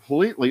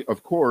completely,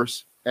 of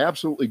course,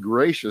 absolutely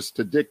gracious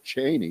to Dick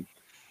Cheney.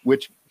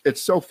 Which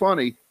it's so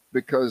funny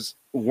because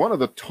one of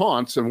the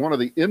taunts and one of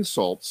the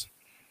insults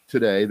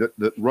today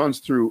that runs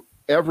through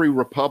every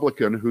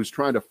Republican who's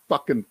trying to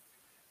fucking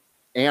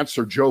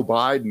answer Joe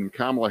Biden and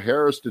Kamala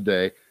Harris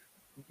today,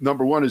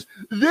 number one is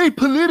they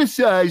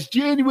politicized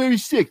January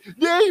 6th.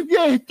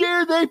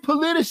 They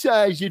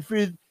politicize it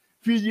for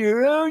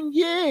their own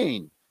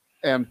gain.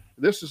 And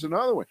this is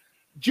another one.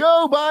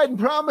 Joe Biden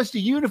promised to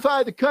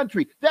unify the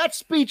country. That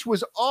speech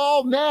was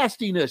all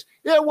nastiness.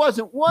 There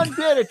wasn't one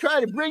bit of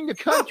trying to bring the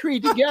country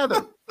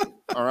together.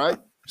 All right.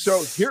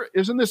 So here,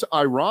 isn't this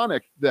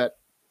ironic that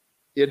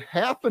it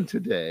happened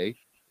today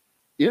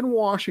in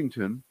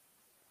Washington,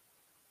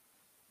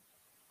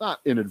 not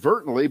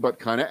inadvertently, but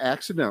kind of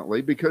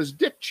accidentally, because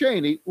Dick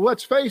Cheney,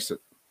 let's face it,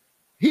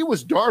 he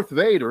was Darth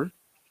Vader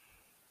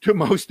to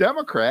most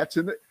Democrats.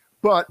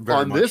 But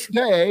on this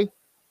day,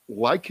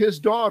 like his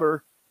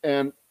daughter,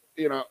 and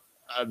you know,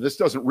 this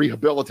doesn't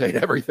rehabilitate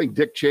everything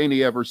Dick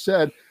Cheney ever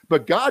said,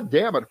 but God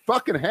damn it,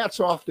 fucking hats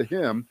off to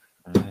him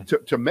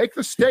to make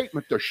the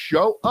statement, to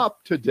show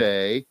up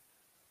today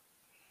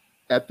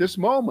at this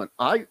moment.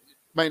 I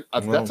mean,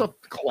 that's a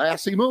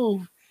classy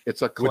move.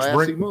 It's a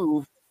classy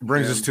move.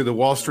 Brings us to the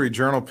Wall Street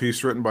Journal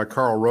piece written by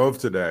Karl Rove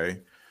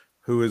today,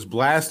 who is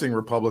blasting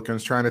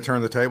Republicans trying to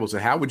turn the tables.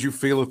 How would you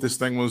feel if this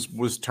thing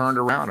was turned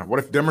around? What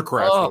if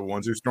Democrats were the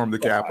ones who stormed the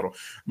Capitol?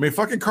 I mean,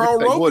 fucking Karl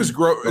Rove is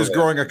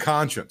growing a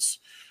conscience.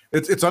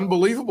 It's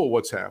unbelievable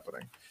what's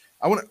happening.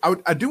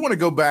 I do want to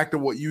go back to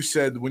what you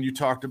said when you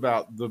talked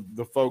about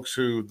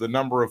the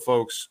number of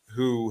folks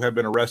who have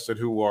been arrested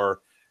who are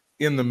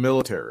in the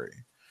military.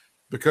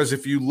 Because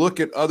if you look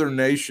at other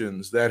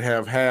nations that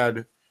have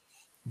had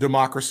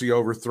democracy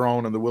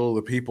overthrown and the will of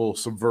the people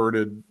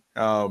subverted,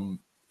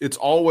 it's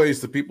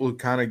always the people who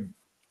kind of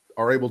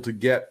are able to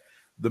get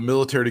the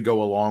military to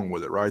go along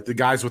with it, right? The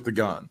guys with the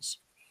guns.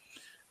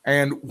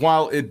 And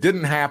while it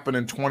didn't happen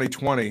in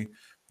 2020,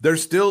 there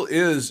still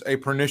is a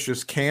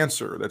pernicious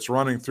cancer that's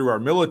running through our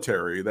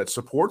military that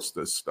supports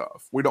this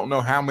stuff. We don't know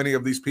how many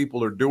of these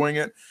people are doing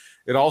it.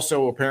 It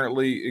also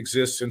apparently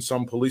exists in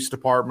some police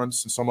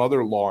departments and some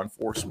other law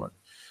enforcement.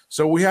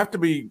 So we have to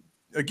be,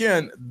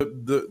 again,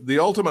 the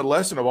ultimate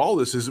lesson of all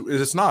this is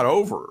it's not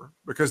over,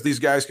 because these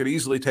guys could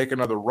easily take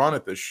another run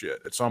at this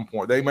shit at some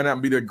point. They may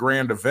not be a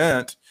grand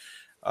event,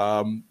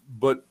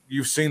 but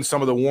you've seen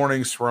some of the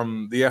warnings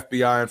from the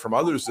FBI and from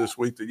others this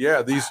week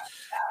that,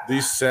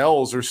 these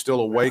cells are still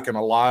awake and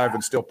alive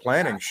and still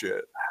planning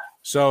shit.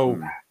 So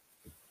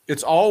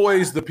it's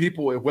always the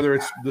people, whether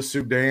it's the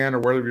Sudan or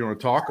whatever you want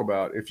to talk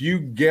about, if you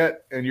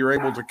get and you're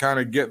able to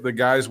kind of get the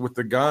guys with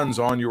the guns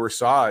on your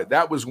side.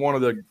 That was one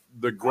of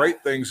the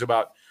great things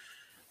about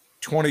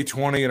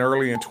 2020 and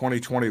early in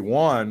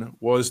 2021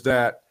 was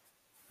that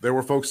there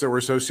were folks that were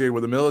associated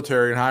with the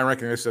military and high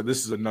ranking. They said,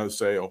 this is a no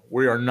sale.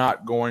 We are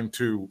not going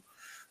to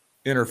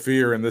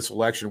interfere in this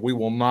election. We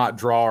will not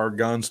draw our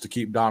guns to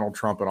keep Donald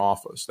Trump in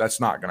office. That's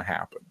not going to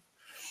happen.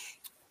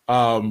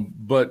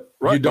 But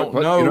right, you don't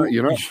know.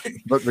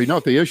 But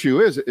the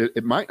issue is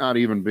it might not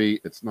even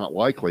be, it's not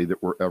likely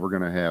that we're ever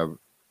going to have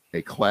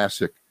a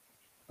classic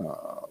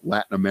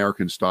Latin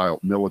American style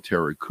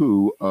military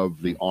coup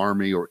of the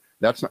army, or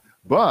that's not,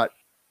 but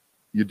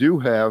you do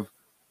have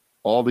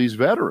all these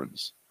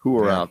veterans who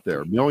are out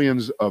there,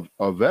 millions of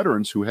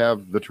veterans who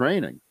have the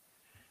training,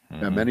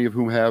 and many of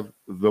whom have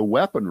the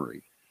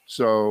weaponry.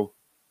 So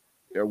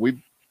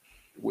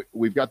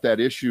we've got that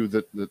issue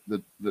that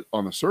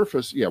on the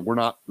surface, we're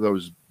not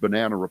those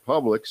banana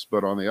republics,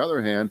 but on the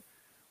other hand,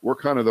 we're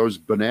kind of those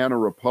banana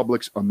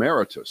republics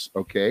emeritus.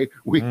 Okay,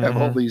 we have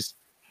all these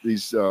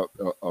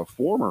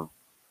former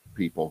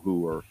people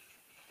who are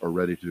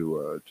ready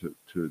to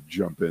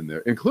jump in there,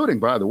 including,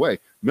 by the way,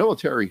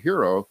 military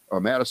hero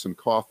Madison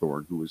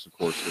Cawthorn, who is, of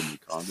course, in the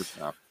Congress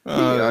now.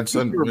 He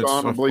served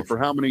honorably for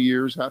how many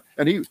years?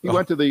 And he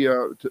went to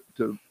the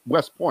to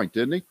West Point,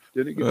 didn't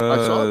he? I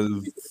saw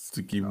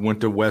he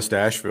went to West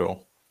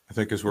Asheville, I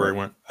think is where he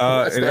went.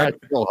 West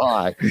Asheville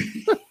High.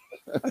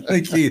 I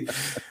think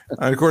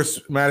and of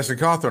course, Madison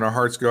Cawthorn, our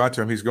hearts go out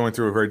to him. He's going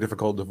through a very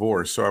difficult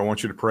divorce, so I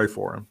want you to pray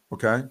for him,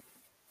 okay?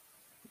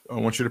 I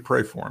want you to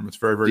pray for him. It's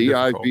very, very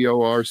difficult.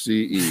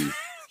 DIVORCE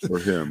for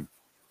him.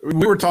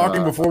 We were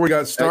talking before we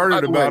got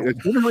started about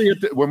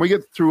when we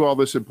get through all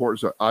this important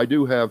stuff. I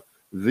do have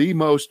the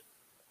most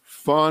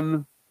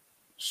fun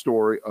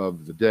story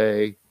of the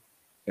day,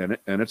 and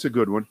it's a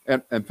good one.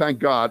 And thank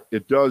God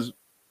it does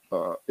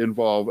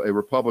involve a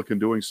Republican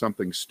doing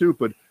something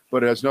stupid,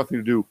 but it has nothing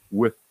to do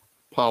with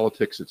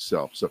politics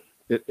itself. So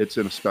it's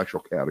in a special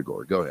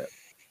category. Go ahead.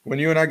 When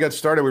you and I got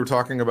started, we were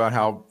talking about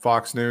how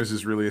Fox News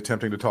is really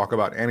attempting to talk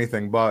about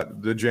anything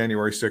but the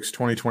January 6,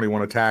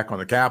 2021 attack on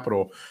the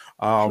Capitol.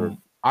 Sure.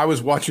 I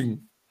was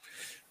watching,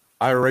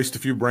 I erased a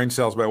few brain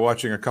cells by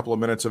watching a couple of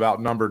minutes of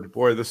Outnumbered.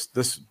 Boy,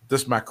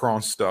 this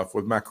Macron stuff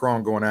with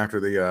Macron going after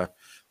the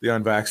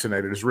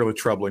unvaccinated is really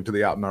troubling to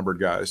the outnumbered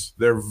guys.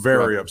 They're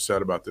very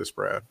upset about this,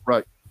 Brad.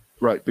 Right.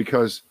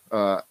 Because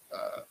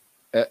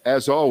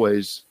as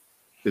always,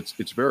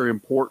 it's very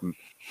important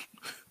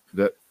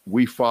that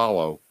we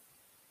follow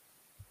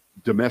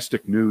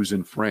domestic news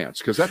in France,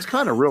 because that's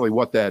kind of really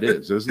what that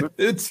is, isn't it?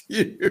 It's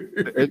huge.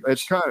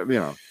 It's kind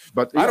of,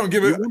 but I don't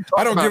give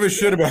a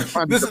shit about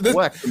this.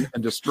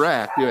 And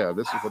distract. Yeah,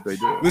 this is what they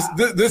do.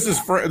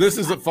 This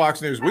is at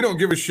Fox News. We don't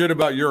give a shit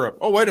about Europe.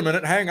 Oh, wait a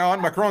minute, hang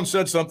on. Macron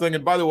said something,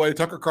 and by the way,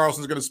 Tucker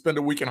Carlson's going to spend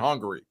a week in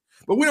Hungary.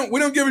 But we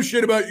don't give a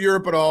shit about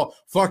Europe at all.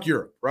 Fuck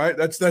Europe, right?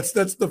 That's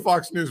the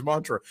Fox News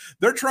mantra.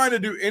 They're trying to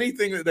do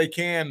anything that they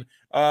can.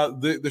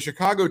 The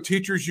Chicago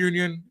Teachers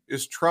Union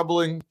is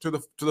troubling to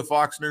the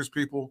Fox News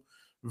people.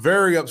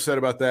 Very upset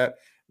about that.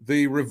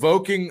 The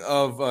revoking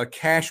of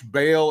cash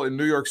bail in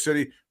New York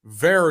City,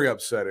 very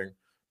upsetting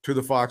to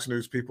the Fox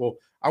News people.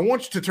 I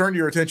want you to turn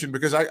your attention,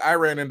 because I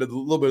ran into a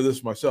little bit of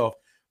this myself.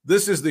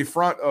 This is the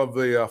front of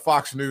the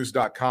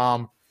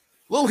foxnews.com.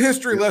 Little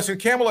history lesson.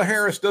 Kamala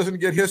Harris doesn't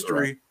get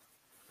history.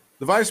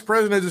 The vice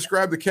president has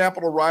described the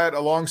Capitol riot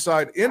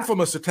alongside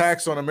infamous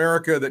attacks on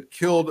America that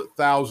killed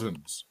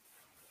thousands.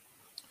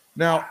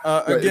 Now,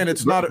 again,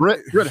 it's not...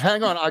 Britt,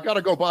 hang on. I got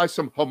to go buy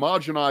some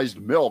homogenized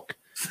milk.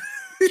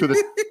 Can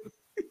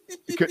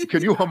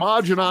you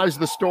homogenize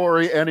the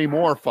story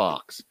anymore,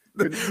 Fox?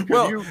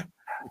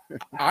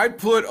 I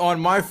put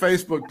on my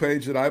Facebook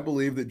page that I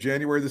believe that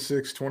January the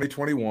 6th,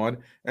 2021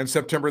 and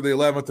September the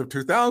 11th of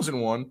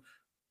 2001,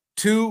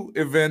 two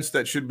events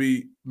that should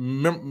be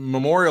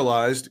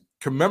memorialized,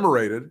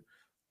 commemorated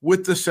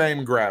with the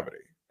same gravity.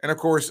 And of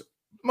course,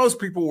 most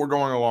people were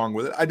going along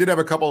with it. I did have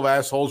a couple of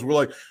assholes who were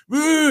like,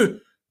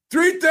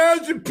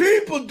 3,000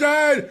 people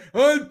died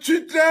on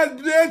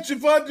 2000.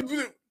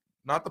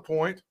 Not the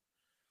point,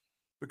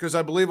 because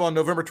I believe on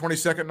November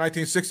 22nd,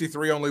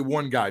 1963, only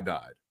one guy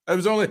died. It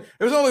was only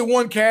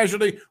one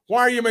casualty.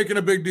 Why are you making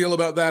a big deal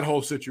about that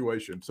whole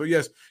situation? So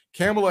yes,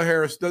 Kamala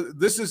Harris,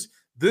 this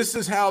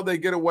is how they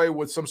get away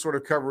with some sort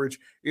of coverage,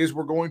 is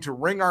we're going to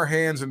wring our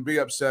hands and be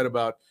upset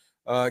about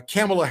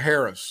Kamala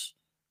Harris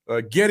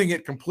getting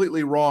it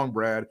completely wrong,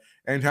 Brad,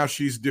 and how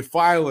she's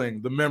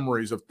defiling the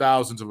memories of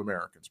thousands of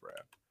Americans,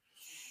 Brad.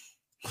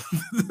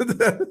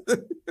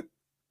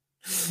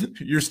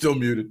 You're still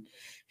muted.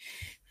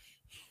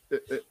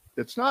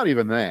 It's not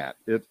even that.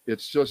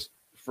 It's just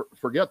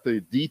forget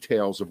the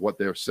details of what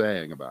they're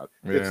saying about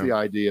it. Yeah. It's the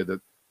idea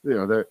that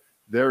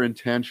they're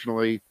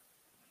intentionally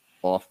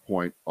off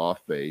point,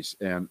 off base,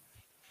 and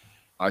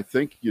I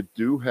think you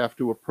do have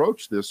to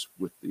approach this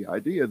with the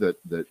idea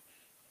that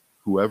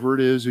whoever it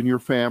is in your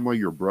family,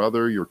 your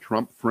brother, your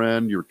Trump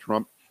friend, your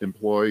Trump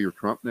employee, your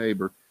Trump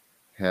neighbor,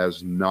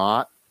 has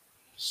not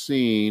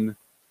seen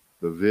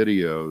the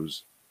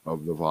videos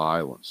of the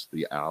violence,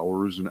 the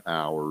hours and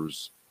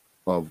hours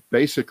of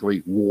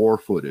basically war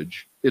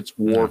footage. It's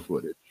war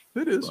footage.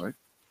 It is. Right?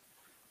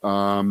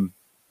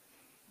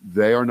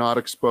 They are not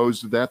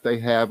exposed to that. They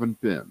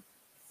haven't been.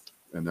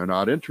 And they're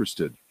not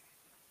interested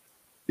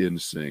in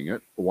seeing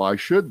it. Why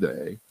should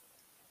they?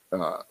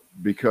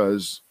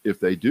 Because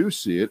if they do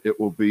see it, it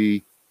will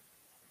be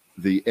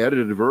the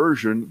edited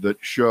version that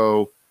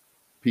show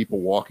people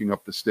walking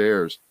up the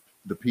stairs,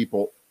 the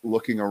people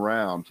looking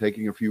around,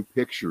 taking a few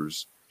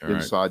pictures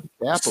inside the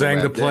Capitol,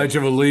 saying the Pledge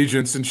of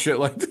Allegiance and shit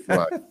like that.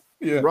 Right.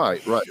 Yeah.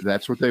 Right.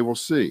 That's what they will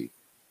see.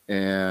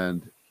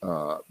 And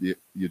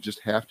you just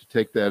have to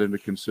take that into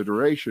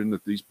consideration,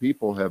 that these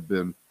people have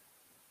been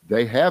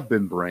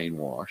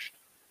brainwashed,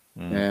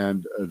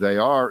 and they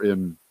are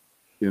in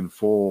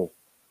full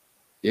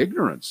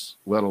ignorance,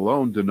 let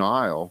alone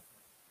denial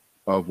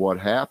of what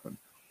happened,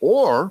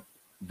 or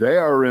they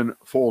are in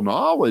full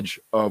knowledge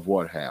of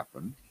what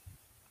happened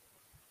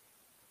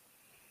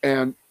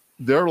and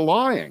they're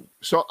lying.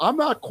 So I'm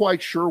not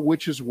quite sure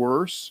which is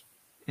worse.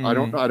 I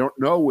don't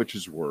know which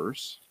is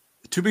worse.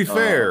 To be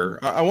fair,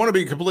 I want to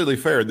be completely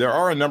fair. There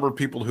are a number of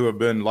people who have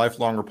been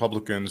lifelong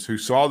Republicans who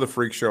saw the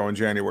freak show on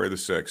January the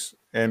 6th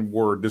and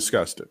were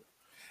disgusted.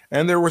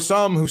 And there were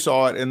some who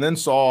saw it and then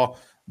saw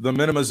the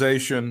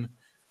minimization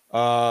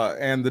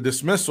and the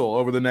dismissal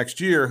over the next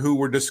year, who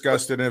were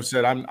disgusted and have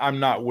said, I'm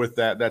not with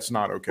that. That's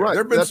not okay. Right.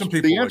 There have been some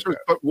people like that.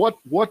 But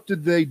what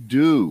did they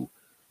do?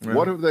 Yeah.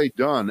 What have they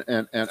done?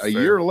 And a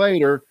year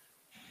later,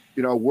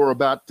 we're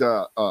about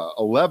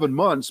 11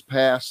 months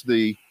past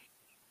the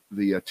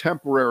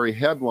temporary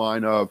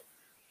headline of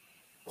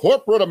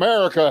corporate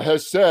America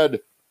has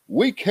said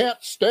we can't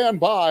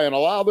stand by and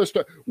allow this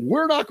to.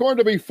 We're not going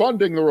to be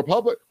funding the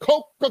Republic.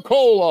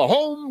 Coca-Cola,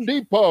 Home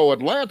Depot,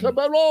 Atlanta,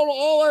 but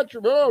all that.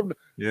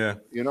 Yeah.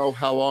 You know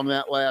how long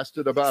that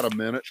lasted? About a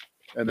minute.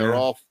 And they're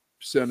all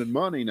sending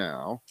money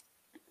now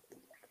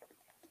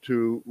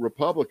to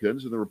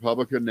Republicans and the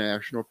Republican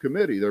National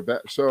Committee. They're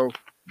back. So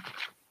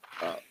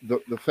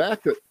the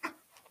fact that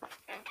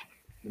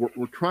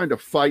we're trying to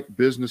fight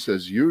business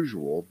as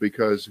usual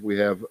because we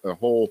have a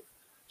whole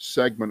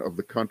segment of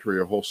the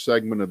country, a whole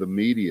segment of the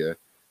media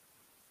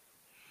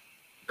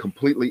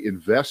completely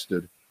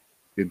invested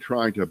in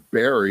trying to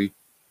bury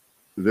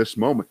this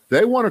moment.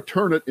 They want to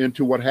turn it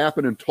into what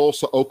happened in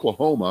Tulsa,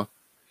 Oklahoma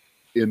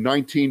in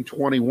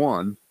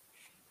 1921.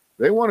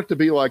 They want it to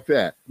be like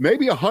that.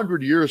 Maybe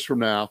 100 years from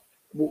now,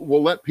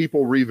 we'll let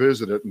people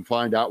revisit it and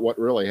find out what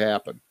really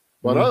happened.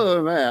 But other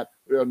than that,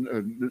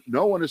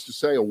 no one is to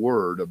say a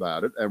word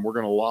about it, and we're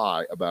going to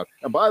lie about it.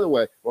 And by the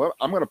way,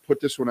 I'm going to put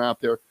this one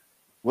out there.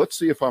 Let's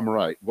see if I'm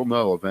right. We'll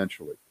know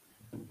eventually.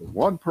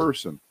 One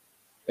person,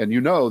 and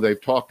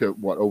they've talked to,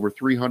 over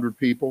 300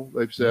 people,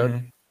 they've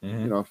said.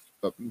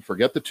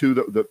 Forget the two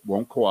that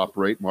won't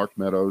cooperate, Mark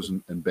Meadows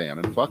and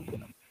Bannon, fuck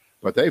them.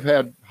 But they've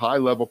had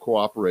high-level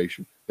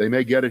cooperation. They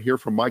may get it here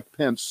from Mike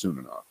Pence soon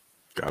enough.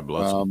 God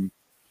bless him.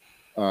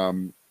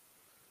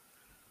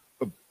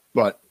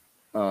 But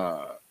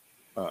the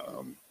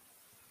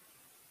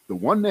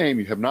one name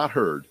you have not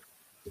heard,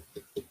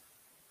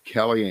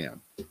 Kellyanne.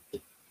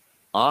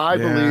 I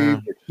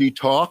believe that she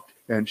talked,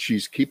 and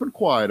she's keeping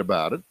quiet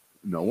about it.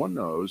 No one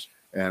knows.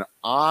 And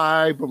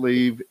I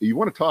believe you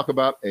want to talk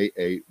about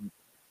a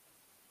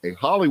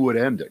Hollywood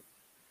ending.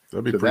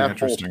 That'd be to pretty that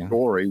whole interesting.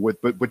 story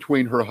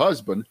between her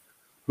husband,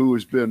 who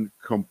has been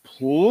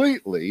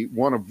completely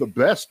one of the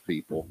best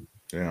people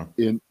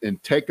in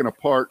taking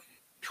apart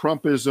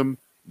Trumpism,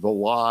 the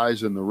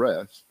lies, and the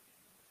rest.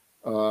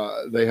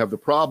 They have the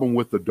problem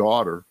with the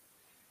daughter.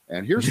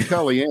 And here's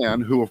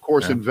Kellyanne, who, of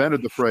course,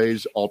 invented the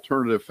phrase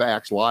alternative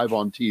facts live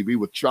on TV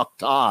with Chuck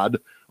Todd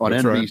on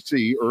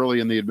NBC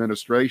early in the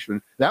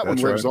administration. That one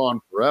lives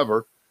on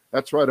forever.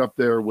 That's right up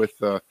there with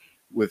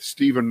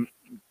Stephen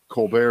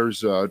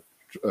Colbert's truthiness.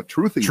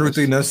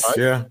 Truthiness,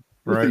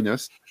 right?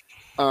 Truthiness.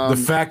 The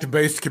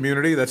fact-based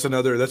community, that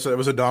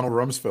was a Donald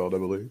Rumsfeld, I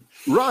believe.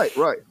 Right.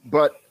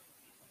 But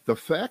the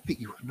fact that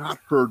you have not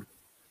heard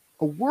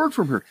a word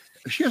from her,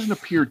 she hasn't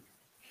appeared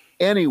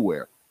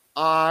anywhere.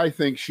 I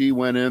think she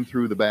went in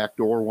through the back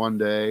door one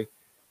day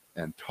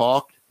and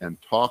talked, and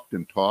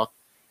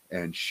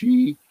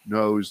she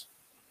knows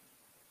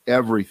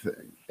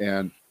everything.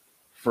 And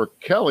for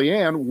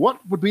Kellyanne, what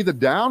would be the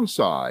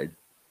downside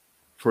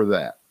for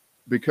that?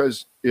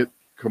 Because it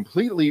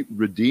completely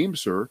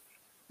redeems her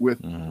with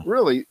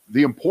really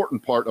the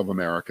important part of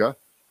America,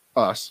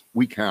 us.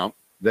 We count,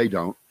 they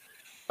don't.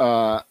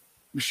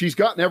 She's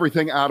gotten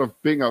everything out of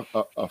being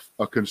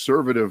a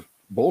conservative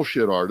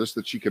bullshit artist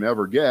that she can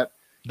ever get.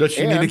 Does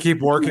she need to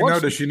keep working though?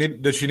 Does she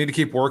need to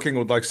keep working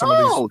with like some of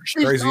these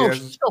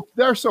crazy?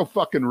 They're so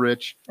fucking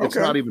rich. It's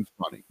not even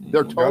funny.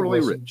 They're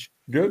totally rich.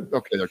 Good.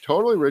 Okay, they're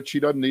totally rich. She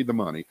doesn't need the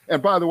money.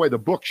 And by the way, the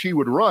book she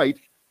would write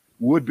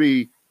would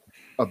be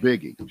a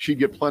biggie. She'd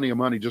get plenty of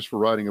money just for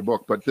writing a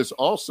book. But this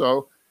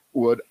also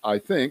would, I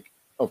think,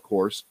 of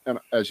course, and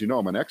as you know,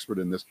 I'm an expert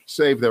in this,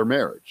 save their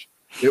marriage.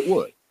 It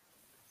would.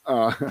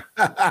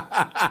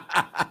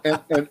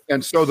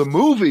 And so the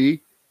movie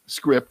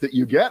script that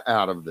you get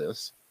out of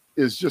this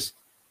is just,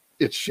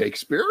 it's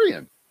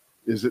Shakespearean,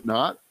 is it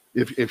not?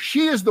 If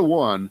she is the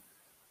one,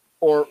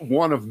 or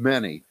one of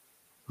many,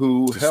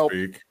 who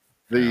helped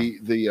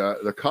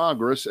the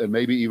Congress and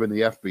maybe even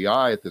the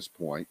FBI at this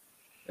point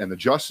and the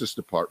Justice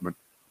Department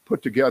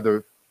put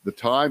together the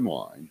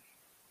timeline,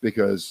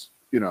 because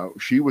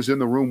she was in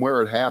the room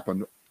where it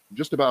happened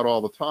just about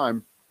all the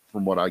time,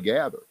 from what I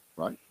gather,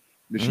 right?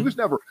 She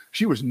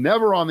was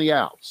never on the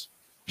outs.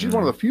 She's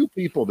one of the few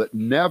people that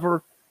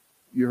never,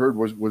 you heard,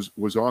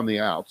 was on the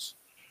outs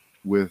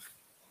with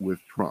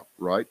Trump,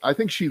 right? I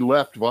think she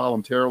left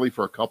voluntarily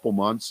for a couple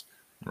months,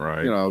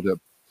 right? To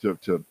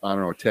I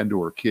don't know, attend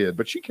to her kid,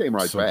 but she came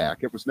right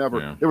back. It was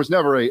never there was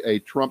never a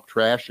Trump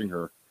trashing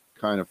her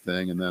kind of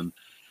thing, and then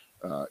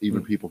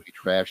even people he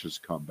trashes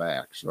come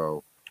back.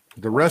 So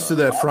the rest of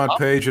that front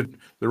page at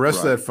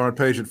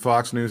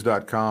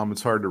foxnews.com,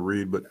 it's hard to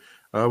read, but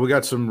we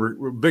got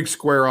some big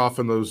square off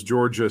in those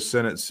Georgia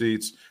Senate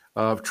seats.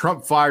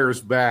 Trump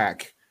fires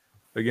back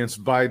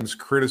against Biden's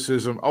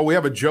criticism. Oh, we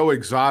have a Joe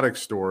Exotic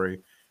story,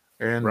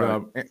 and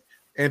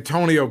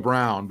Antonio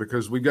Brown,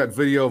 because we've got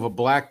video of a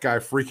black guy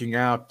freaking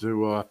out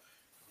to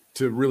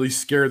really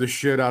scare the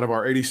shit out of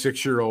our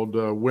 86-year-old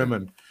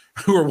women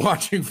who are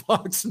watching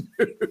Fox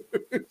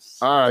News.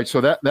 All right,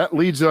 so that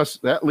leads us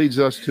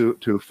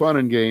to fun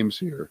and games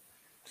here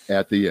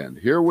at the end.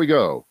 Here we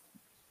go.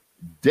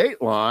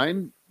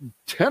 Dateline,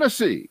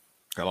 Tennessee.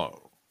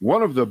 Hello.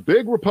 One of the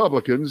big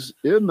Republicans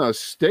in the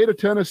state of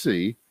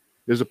Tennessee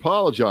is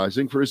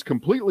apologizing for his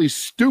completely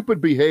stupid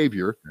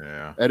behavior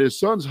at his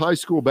son's high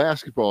school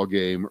basketball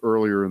game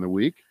earlier in the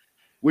week,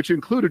 which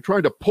included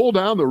trying to pull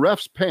down the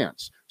ref's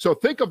pants. So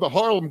think of the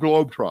Harlem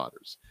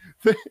Globetrotters.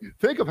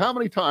 think of how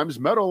many times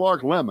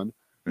Meadowlark Lemon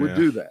would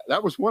do that.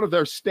 That was one of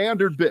their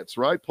standard bits,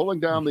 right? Pulling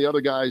down the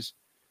other guy's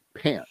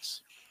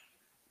pants.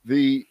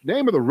 The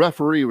name of the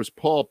referee was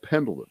Paul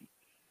Pendleton.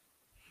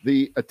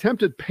 The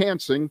attempted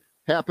pantsing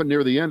happened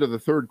near the end of the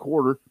third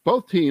quarter.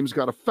 Both teams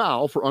got a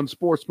foul for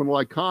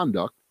unsportsmanlike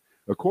conduct.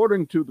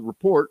 According to the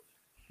report,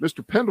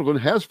 Mr. Pendleton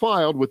has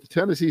filed with the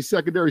Tennessee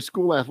Secondary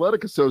School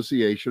Athletic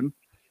Association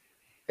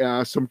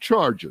some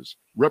charges.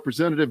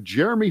 Representative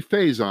Jeremy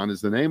Faison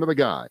is the name of the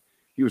guy.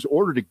 He was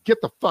ordered to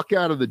get the fuck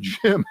out of the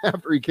gym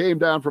after he came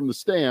down from the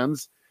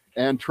stands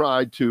and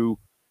tried to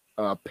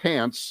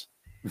pants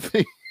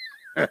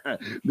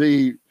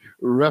the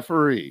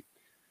referee.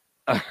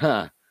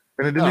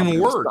 And it didn't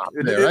even work.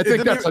 I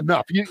think that's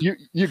enough.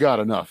 You got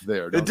enough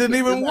there. It didn't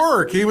even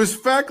work. He was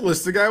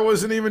feckless. The guy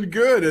wasn't even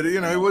good at,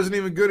 he wasn't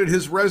even good at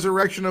his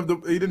resurrection of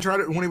he didn't try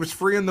to, when he was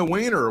freeing the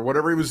wiener or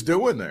whatever he was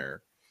doing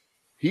there.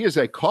 He is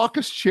a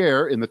caucus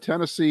chair in the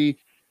Tennessee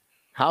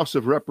House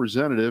of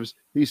Representatives.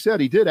 He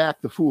said he did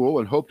act the fool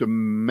and hoped to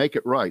make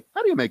it right.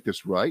 How do you make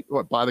this right?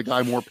 What, buy the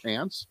guy more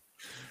pants?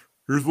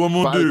 Here's what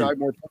I'm gonna do. I'm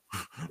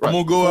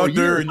gonna go out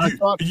there and I'm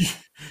gonna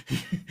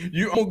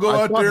go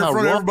out there in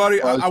front of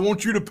everybody. I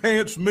want you to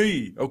pants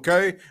me,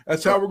 okay?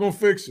 That's how we're gonna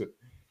fix it.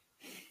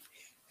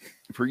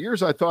 For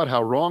years, I thought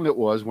how wrong it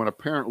was when a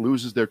parent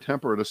loses their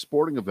temper at a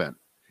sporting event.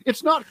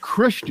 It's not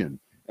Christian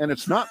and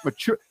it's not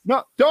mature.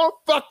 No, don't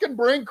fucking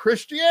bring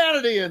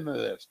Christianity into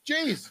this.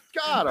 Jeez,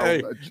 God.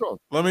 Hey,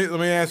 let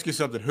me ask you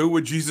something. Who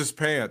would Jesus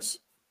pants?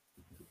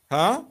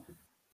 Huh?